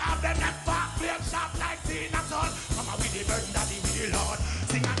 Well I have them that back. Play sharp like Tina Sol. Mama with the burden daddy with the Lord.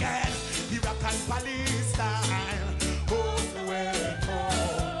 Sing again. Iraq and Palestine, both way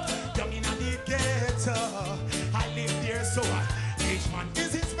home. Down in the ghetto, I live there, so each man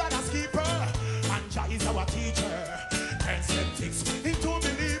is his brother's keeper, and Jah is our teacher. Turn skeptics into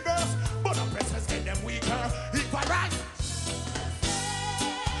believers, but oppressors get them weaker. Equal rights,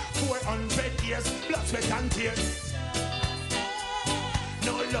 400 years, blood, sweat and tears.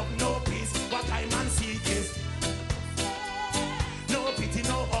 No love, no peace, what I man seek is no pity,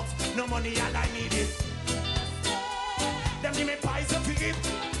 no ups, no money, all I need is them give me pies to eat.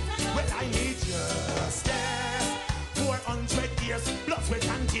 Well, I need justice. 400 years, blood, sweat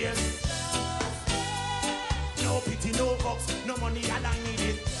and tears. No pity, no ups, no money, all I need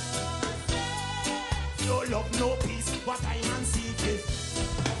is no love, no peace, what I man seek is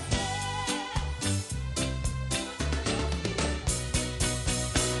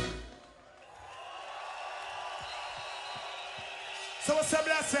so what's up,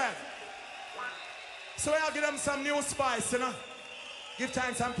 blessed? So I'll give them some new spice, you know? Give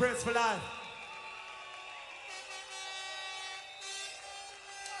thanks and praise for life.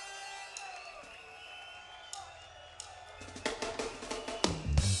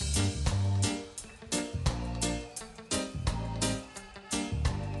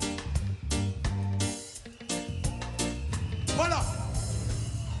 Hold up.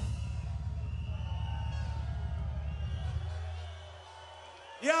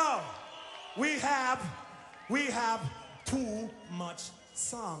 Yo, we have too much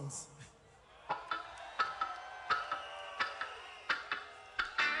songs.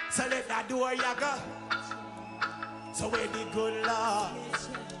 So let that door you go. So where the good Lord?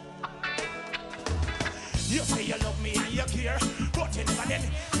 You say you love me and you care, but you never then.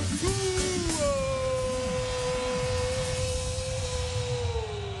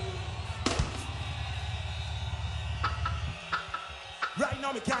 Right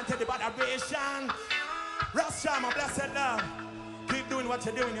now, we can't tell the botheration. Rasta, my blessed love. Keep doing what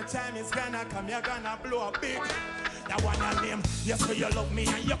you're doing, your time is gonna come, you're gonna blow up big. That one your name, yes, so you love me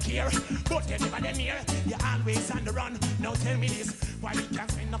and you care. But you never then near, you're always on the run. Now tell me this, why we can't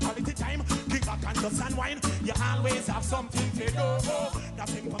spend no quality time? Kick back and just unwind, you always have something to do. That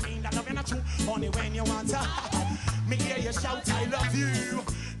thing for me, that love you not true, only when you want to. Me hear you shout, I love you.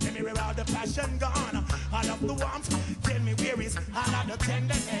 Tell me where all the passion gone, all of the warmth. Tell me where is all of the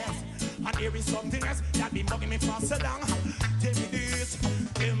tenderness. And there is something else that been bugging me for so long. Tell me this,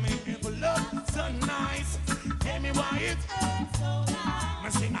 tell me if love so nice. Tell me why it's so nice. Me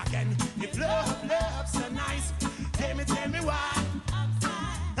sing again, if love so nice. Tell me why.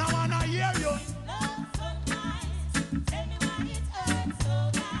 I wanna hear you. Love so nice. Tell me why it's so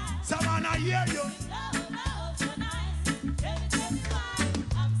nice. So I wanna hear you. Love so nice. Tell me why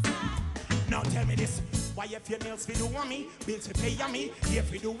I'm sad. Now tell me this. Why if your nails fi do on me, bills fi pay on me,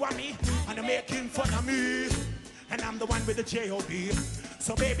 if you do on me, and you're making fun of me. and I'm the one with the J.O.B.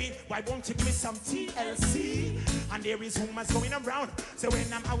 So baby, why won't you give me some TLC? And there is rumors going around, so when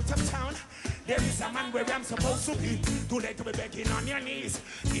I'm out of town, there is a man where I'm supposed to be. Too late to be begging on your knees.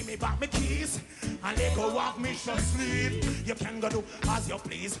 Give me back my keys, and they go off me to sleep. You can go do as you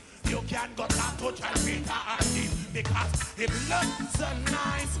please. You can go talk to John Peter and Steve, because it looks so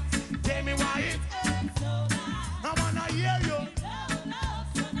nice. Tell me why it looks so nice. I wanna hear you. Love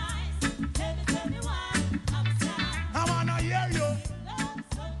so nice. Tell me why I'm sad. I wanna hear you. Love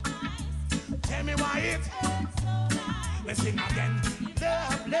so nice. Tell me why it looks so nice. Let's sing again.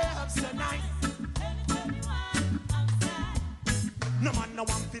 Love so nice. Tell me why I'm sad. No man no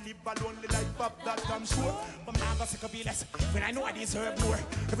want to live a lonely life of that I'm sure. But man I sick of be less when I know I deserve more.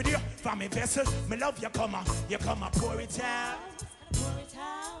 Every day from me vessel, me love you come on pour it out.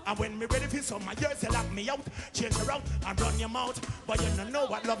 And when me ready for some, my girls you lock me out, change the route and run your mouth. But you don't know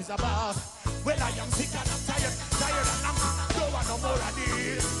what love is about. Well, I am sick and I'm tired and I'm don't want no more of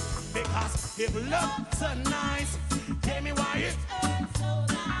this. Because if love so nice, tell me why it so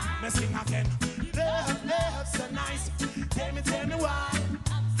nice. Me sing again. Love so nice. Tell me why.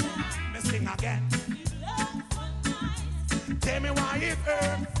 Me sing again. Love so nice. Tell me why it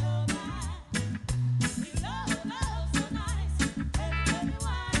hurts.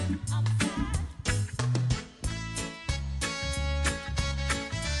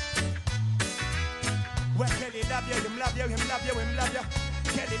 Well, Kelly love you, him love you, him love you, him love you.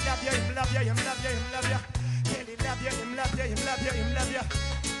 Kelly love you, him love you, him love you, him love you. Kelly love you, him love you, him love you, him love you.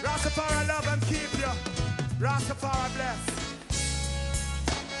 Rastafari love and keep you. Rastafari bless.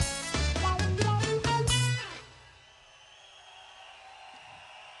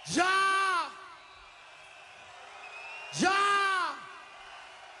 Jah, Jah,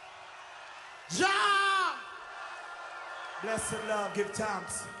 Jah. Blessed love, give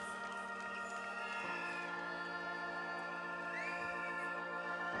thanks.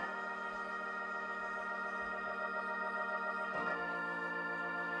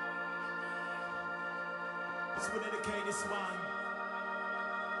 We dedicate this one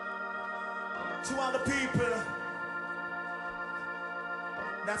to all the people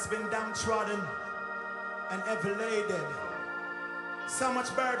that's been downtrodden and heavy laden. So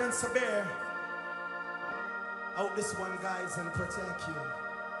much burden to bear. I hope this one, guys, and protect you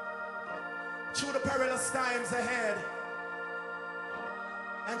through the perilous times ahead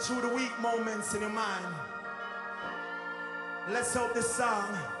and through the weak moments in your mind. Let's hope this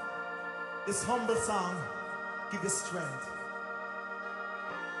song, this humble song, give you strength.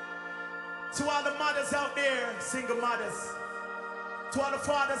 To all the mothers out there, single mothers, to all the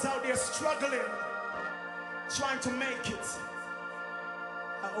fathers out there struggling, trying to make it,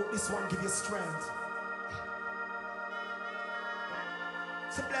 I hope this one give you strength.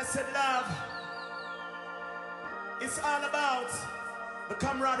 So blessed love, it's all about the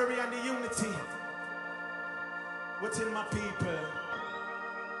camaraderie and the unity within my people.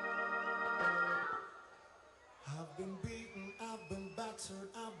 I've been beaten, I've been battered,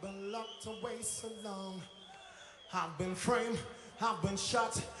 I've been locked away so long. I've been framed, I've been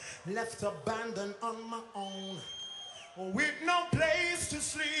shot, left abandoned on my own. With no place to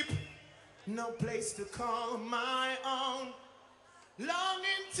sleep, no place to call my own.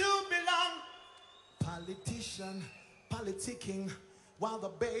 Longing to belong, politician, politicking while the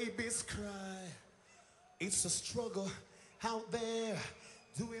babies cry. It's a struggle out there,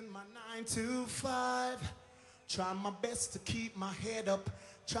 doing my 9 to 5. Try my best to keep my head up,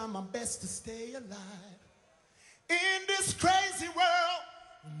 try my best to stay alive. In this crazy world,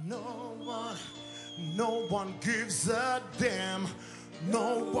 no one gives a damn.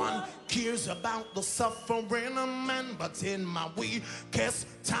 No one cares about the suffering of man. But in my weakest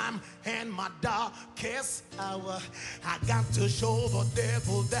time and my darkest hour, I got to show the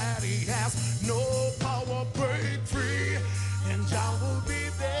devil that he has no power. Break free, and I will be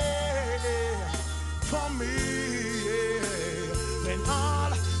there for me, yeah. When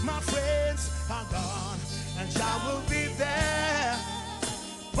all my friends are gone, and I will be there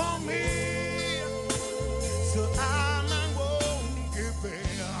for me. So I'm not won't give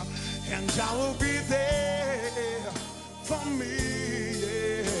in, and I will be there for me,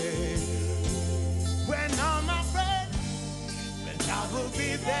 yeah. When all my friends, and I will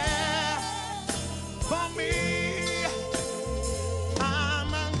be there for me.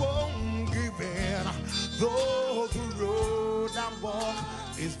 Though the road I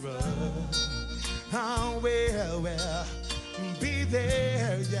walk is rough, I will be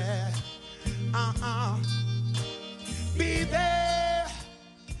there, yeah. Be there,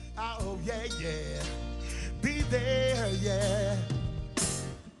 oh yeah, yeah. Be there, yeah.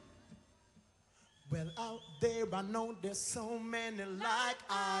 Well, Out there, I know there's so many like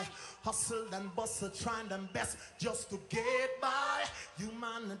I hustle and bustle, trying their best just to get by.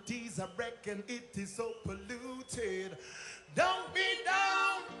 Humanity's, I reckon it is so polluted. Don't be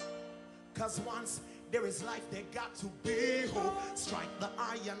down, cause once there is life, there got to be hope. Strike the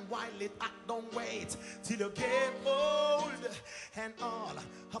iron while it hot, don't wait till you get old. And all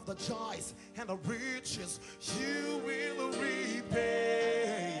of the joys and the riches you will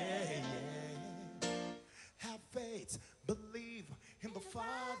repay. Have faith, believe in the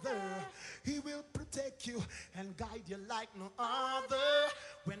Father. He will protect you and guide you like no other.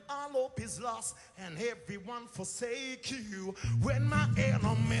 When all hope is lost and everyone forsake you, when my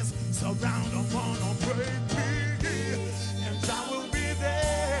enemies surround and wanna break me, and I will be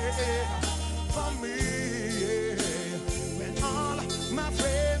there for me. When all my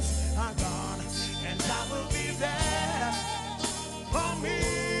friends are gone, and I will be there for me.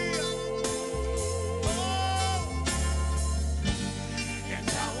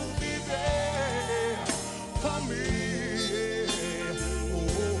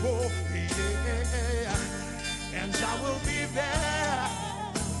 I will be there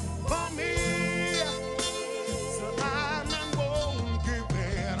for me. So I'm not won't give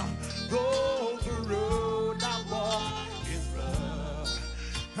in. Though the road I walk is rough,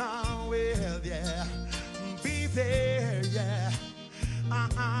 I will, yeah, be there, yeah.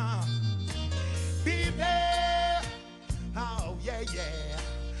 Be there. Oh, yeah, yeah.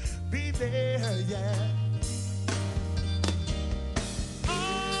 Be there, yeah.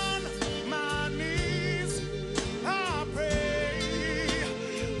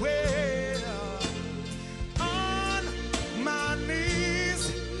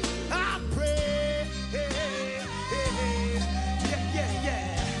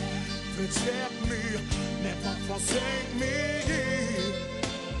 Protect me, never forsake me.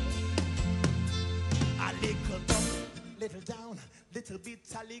 A little dumb, little down, little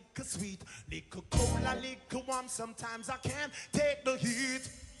bitter, little sweet, little cold, a little warm. Sometimes I can't take the heat.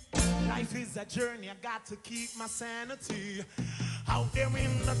 Life is a journey, I got to keep my sanity. Out there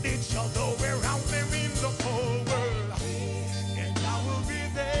in the ditch, although we're out there in the whole world, and I will be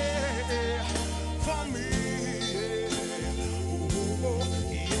there for me.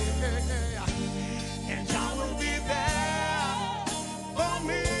 And I will be there for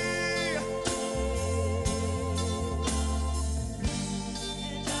me. And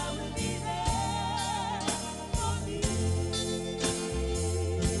I will be there for me.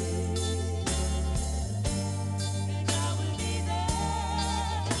 And I will be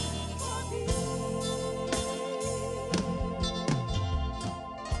there for me.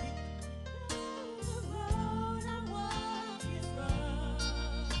 The road I walk is rough.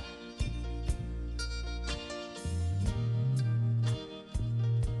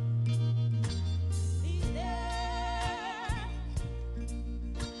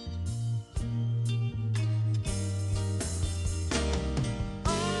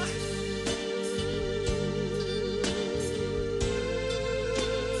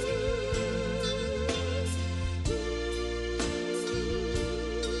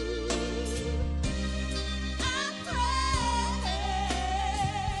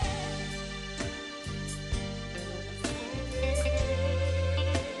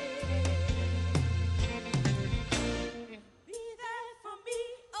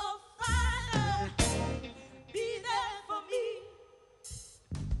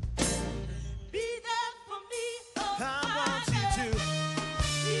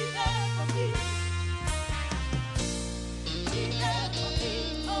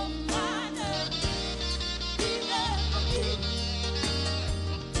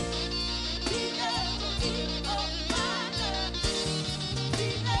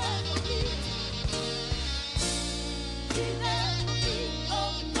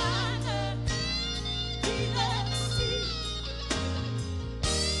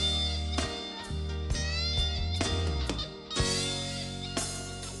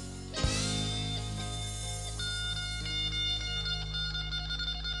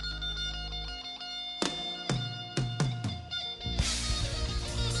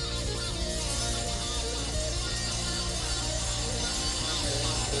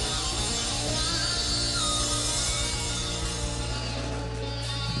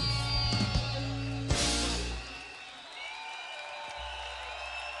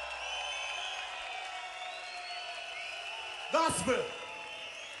 Gospel.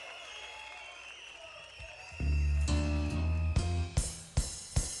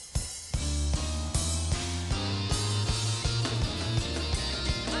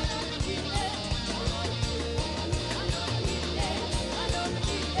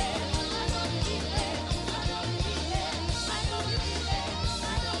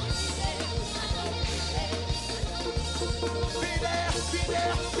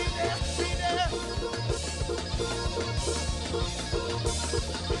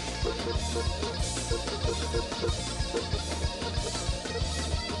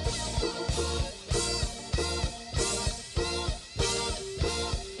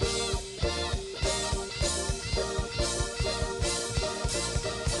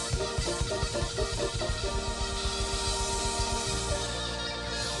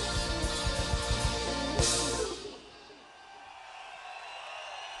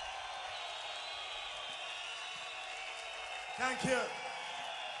 Thank you.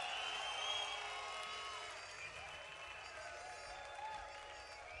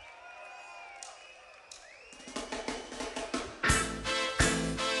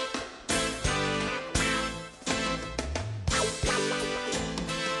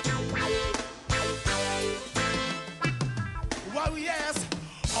 Well, yes,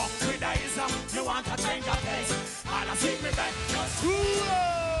 hungry days, you want to change your place. And I see me back.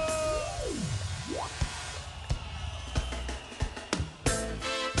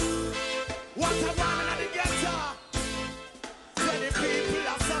 What a woman at the ghetto. Say the people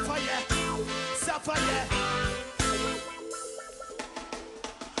are suffer, yeah. Suffer, yeah.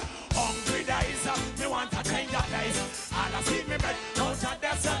 Hungry days, me want to change the place. And I see me back out of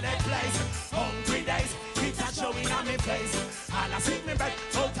desolate place. Hungry days, it a showing on me face. And I see me back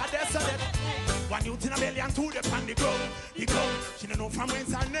out of desolate place. One youth in a belly and two up on the ground. He come, she don't know from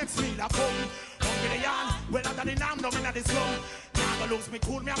whence her next meal a come. Hungry the yarn, well under the name, down in the slum. Now go lose me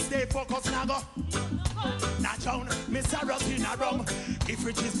cool, me and stay focused, now go. Now down, me sorrows in a rum. If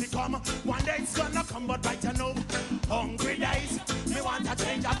riches become, one day it's gonna come, but right you know. Hungry days, me want to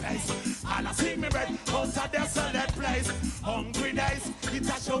change a pace. And I see me red out of desolate place. Hungry days, it's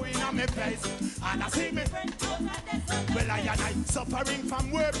a showing on me face. And I see me well I and I suffering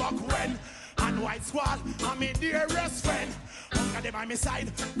from way back when. And white squad, I'm my dearest friend. Hunger them by my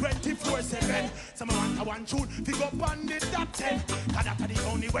side, 24/7. Some want a one tune, pick up on the top 10. Cause that's the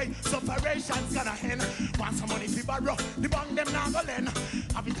only way separation's gonna end. Want some money fi borrow, the bank them not go lend.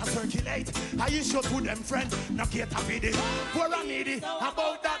 Have it a circulate, I issue to them friend. No care to feed it, poor and needy,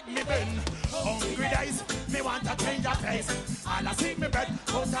 about that me been. Hungry days, me want to change a place. And I see me bread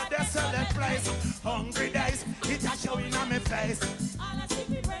out of desolate place. Hungry days, it a showing on me face. And I see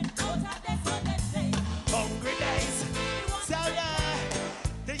me bread out of desolate place. Hungry days, so yeah.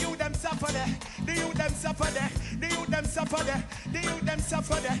 The youth them suffer there, the youth them suffer there, the youth them suffer there, the youth them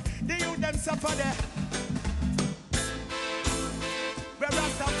suffer there, the youth them suffer there. Where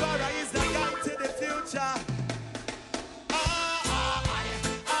Rastafari is the guide to the future.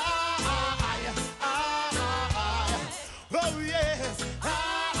 Oh yes,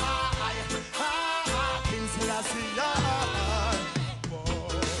 King Selassie,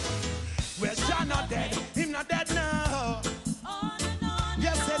 well, Jah not dead, him not dead now.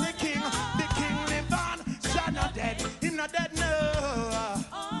 Yes, say the king live on. Jah not dead, him not dead now.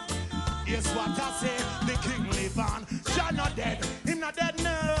 Yes, what I say, the king live on. Jah not dead, him not dead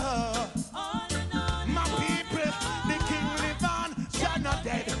now. My people, the king live on. Jah not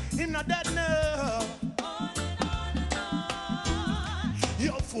dead, him not dead now.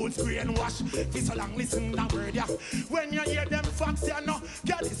 Yo, fools brainwash, this so long listen that word, yeah. When you hear them facts, you know,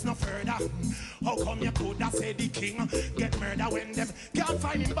 God is no further. How come you coulda say the king get murder when them can't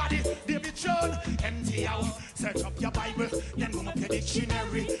find him body? They be thrown empty out. Search up your Bible, then go up your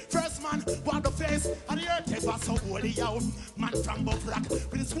dictionary. First man, what the face, and the earth ever so holy out. Man from Buffrack,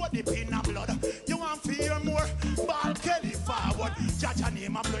 with his sword deep in the blood. You want to hear more? Ball Kelly forward. Judge a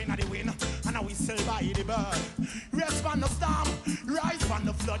name a blowing at the wind, and a whistle by the bird. Rest from the storm, rise from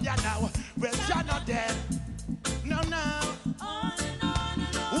the flood, yeah now. Well, Jah not dead. No, no.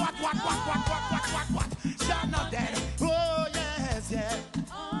 What? Jah not dead. Oh, yes, yeah.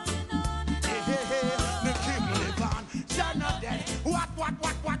 Hey, the king live on. Jah not dead. What? I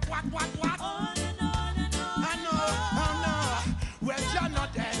know. Well, Jah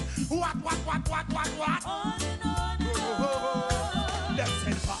not dead. What? Them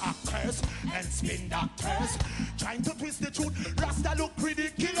send for actors and spin doctors, trying to twist the truth. Rasta look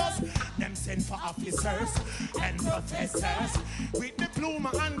ridiculous. Them send for officers and professors with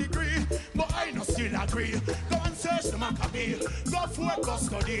diploma and degree, but I no still agree. Go and search the Maccabee, go for go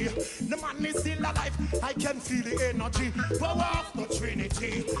study. The man is still alive, I can feel the energy. Power of the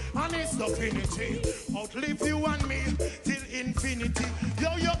Trinity and its divinity. Outlive you and me till infinity.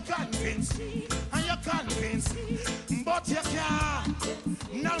 Yo, you're convinced and you're convinced, but you can't.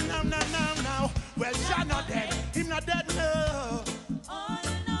 No. Well, Jah not dead, him not dead, no.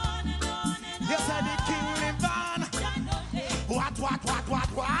 Yes, I the king live on. What?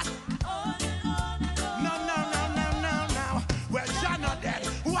 No. Well, Jah not dead.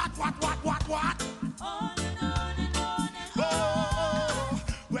 What? Oh,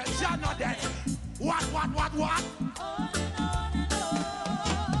 well, You're not dead. What? Oh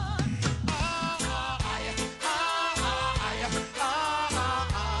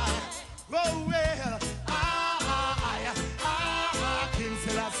well, King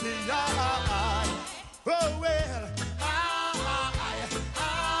Selassie, oh well,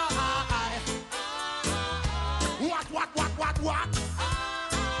 what?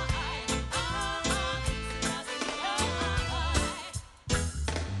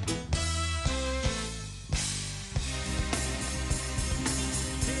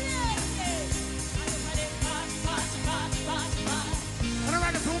 And I'm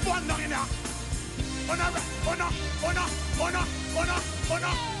ready to one down in there. Oh no.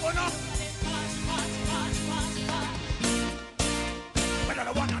 But I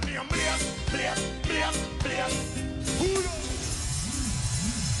don't want to be a blaze.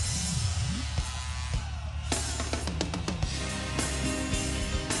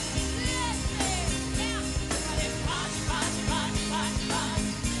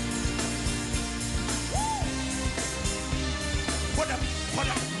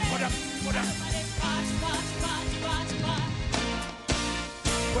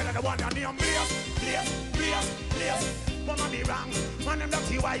 Well, I don't want to be a blaze. Mama be wrong, man, them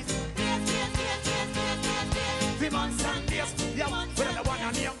dirty wise. The months and days, yeah, well, I don't want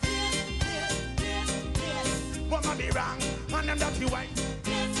to name. Mama be wrong, man, them dirty wise.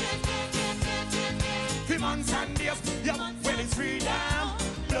 The months and days, yeah, well, it's freedom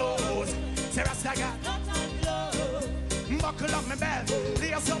blows. Sarah Saga, buckle up my belt,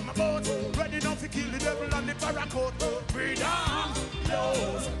 lace up my boat, ready now to kill the devil on the paracoat. Freedom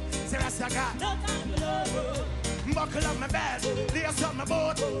blows. Sarah Saga, buckle up my belt, lace up my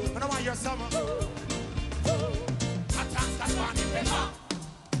boat, and I want your summer. Attacks that one in paper.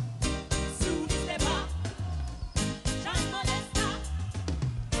 Soon is the bar. Shine molesta.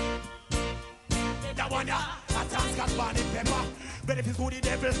 That one ya, attacks that one in paper. Benefits to the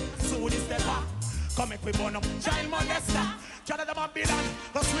devil, so this stepper. Come make we burn up, child molester. Child of the Babylon,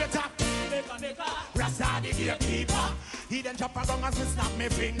 go straight up. Rasta the gatekeeper. He then chop a gun as me snap me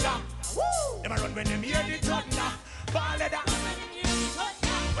finger. Woo! Them a run when them hear the thunder. Ball leather.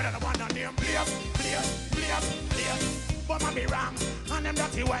 But I don't want to name blaze. But I be wrong, and them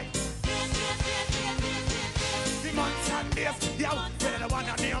dirty white. The months and days, yeah. But I don't want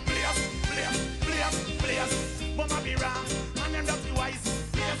to name blaze. But I be wrong, and them dirty white.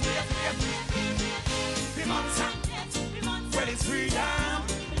 The months and days, well it's freedom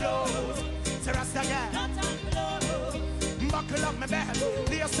blows. Sarah Saga, buckle up my belt,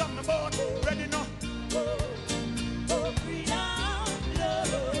 lace up my boat, ready now.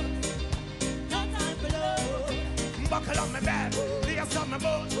 Buckle up my belt, lace up my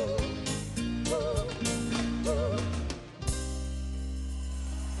boat.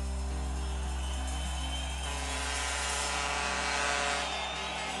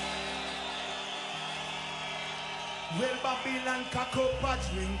 Well, Babylon cock up a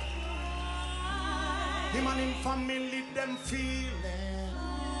drink. Him and him family, them feeling.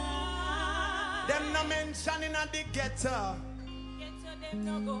 Them no mentioning at the ghetto. Them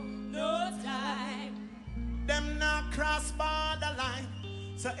no go, no time. Them not cross borderline.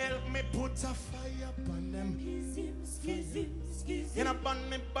 So help me put a fire upon them. You know,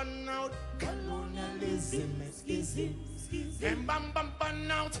 burn out. Colonialism, them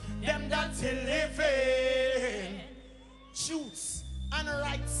burn out. Them dirty living. Shoots and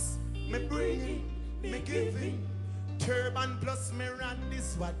rights, me bringing, me giving. Turban plus me run,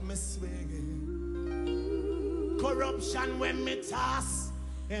 this what me swinging. Corruption when me toss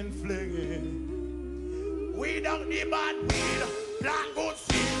and flinging. Weed out the bad weed, plant good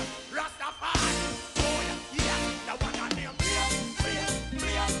seed, Rastafari. Oh yeah, the one on them please.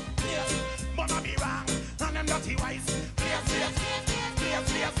 But I be wrong, and them dirty wise. Please.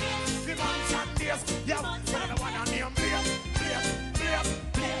 The months and days, yeah, but the one on them please.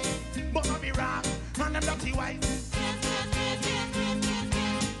 But I be wrong, and them dirty wise.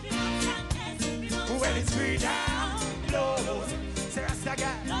 Well, it's freedom blows. Sarah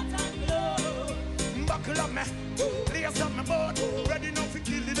Saga, buckle up me, lace up my boat, ready now to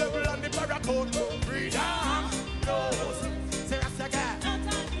kill the devil on the paracoat. Freedom blows. Sarah Saga,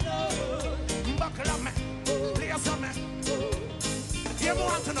 buckle up me, lace up me. You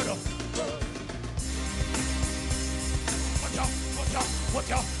want to know?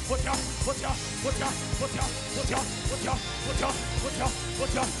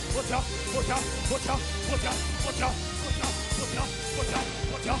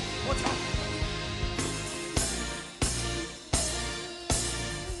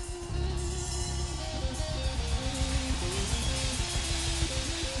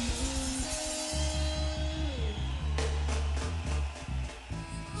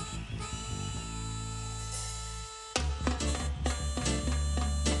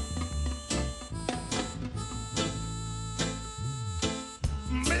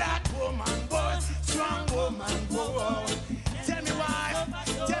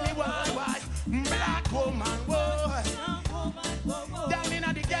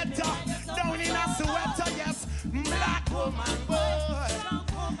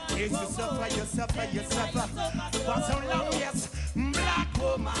 Yes, you suffer, you suffer, you suffer. For so long, yes. Black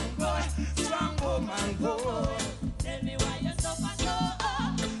woman, boy, strong woman, boy. Tell me why you suffer so.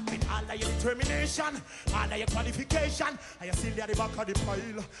 With all of your determination, all of your qualification, and you still at the back of the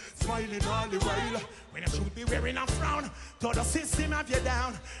pile, smiling all the while. When you should be wearing a frown, to the system have you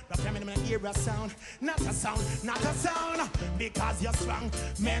down. But I'm in hear a sound, not a sound, not a sound, because you're strong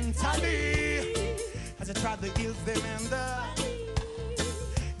mentally. As you try to heal them and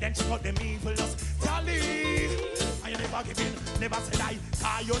then she got them evil just tally. And you never give in, never say lie,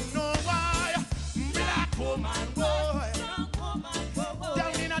 cause you know why. Black woman, boy,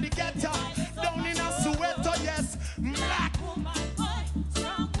 down in the ghetto, down in a Soweto, yes. Black woman,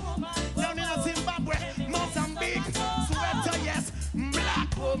 down in a Zimbabwe, Mozambique, Soweto, yes.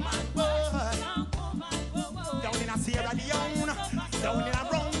 Black woman, boy, down in a Sierra Leone, down in a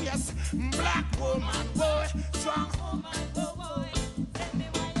Rome, yes. Black woman, boy, strong.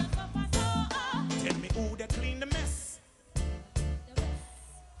 Tell me who they clean the mess.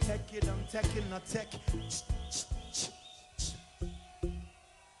 Take it, I'm taking, not take.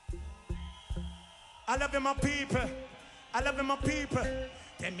 I love you, my people. I love you, my people.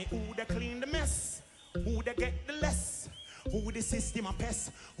 Tell me who they clean the mess. Who they get the less. Who the system a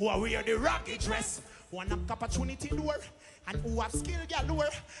pest. Who are wear the rocky dress. Who a knock opportunity door. And who have skill galore.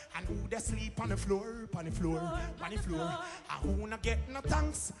 And who they sleep on the floor, on the floor, on the floor. And who not get no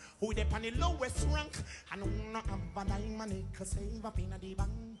thanks. Who they on the lowest rank. And who not have a dime and nickel save up in the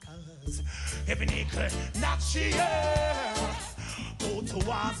bankers. Every nickel not share. Go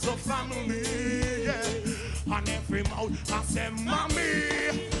towards the family, yeah. On every mouth I say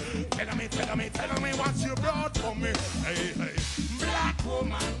mommy. Tell me what you brought for me. Hey, hey. Black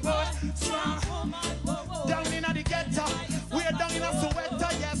woman, boy, strong. Down in the ghetto, we're down in a Soweto,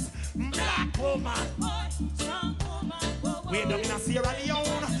 yes. Black woman, we're down in a Sierra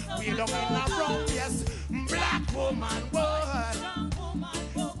Leone, we're down in a Rome, yes. Black woman, boy,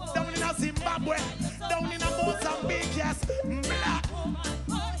 down in a Zimbabwe, down in a Mozambique, yes. Black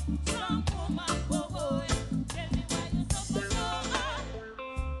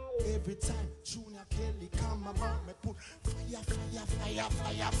every time Junior Kelly come about me put fire, fire, fire,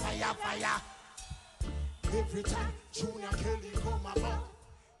 fire, fire, fire. Every time Junior Kelly come about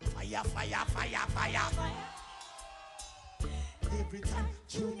fire, fire, fire, fire. Every time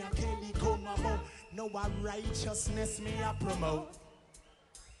Junior Kelly come about, no righteousness me a promote.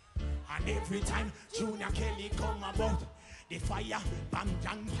 And every time Junior Kelly come about, the fire bam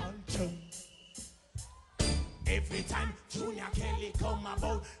jam punch. Every time Junior Kelly come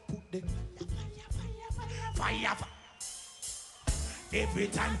about, put the fire, fire, fire. Every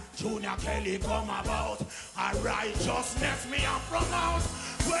time Junior Kelly come about, a righteousness me a promote.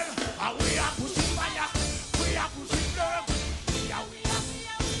 Well, we are pushing fire, we are pushing love.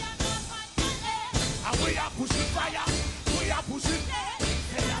 We are pushing fire, we are pushing.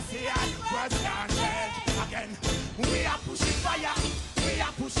 Again, we are pushing fire, we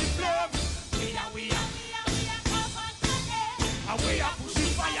are pushing love. We are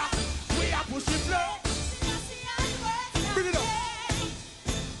pushing fire, we are pushing love. Bring it up.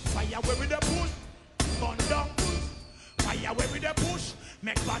 Fire where we the push, burn down. Fire where we the push,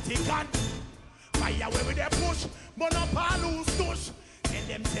 make Vatican. Fire where we the push, burn up all who's touch. And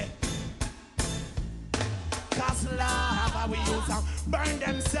them say, cause lava we use and burn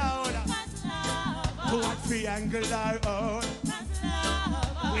them soul. To what triangular own.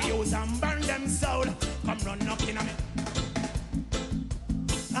 We use and burn them soul. Come run knocking on me.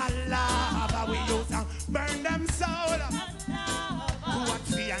 Lava we use and burn them soul. To what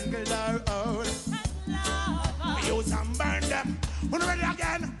triangular own. We use and burn them. We're ready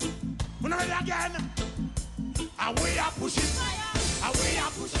again. We're ready again. And we are pushing. And we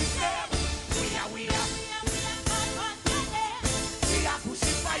are pushing them. We are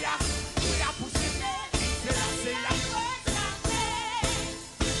pushing fire. We are pushing.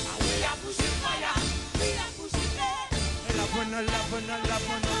 And we are pushing fire. We are pushing. Love,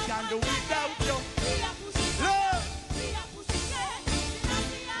 can't do without you. Love.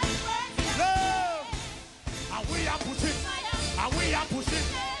 Love. And we are pushing. And we are pushing.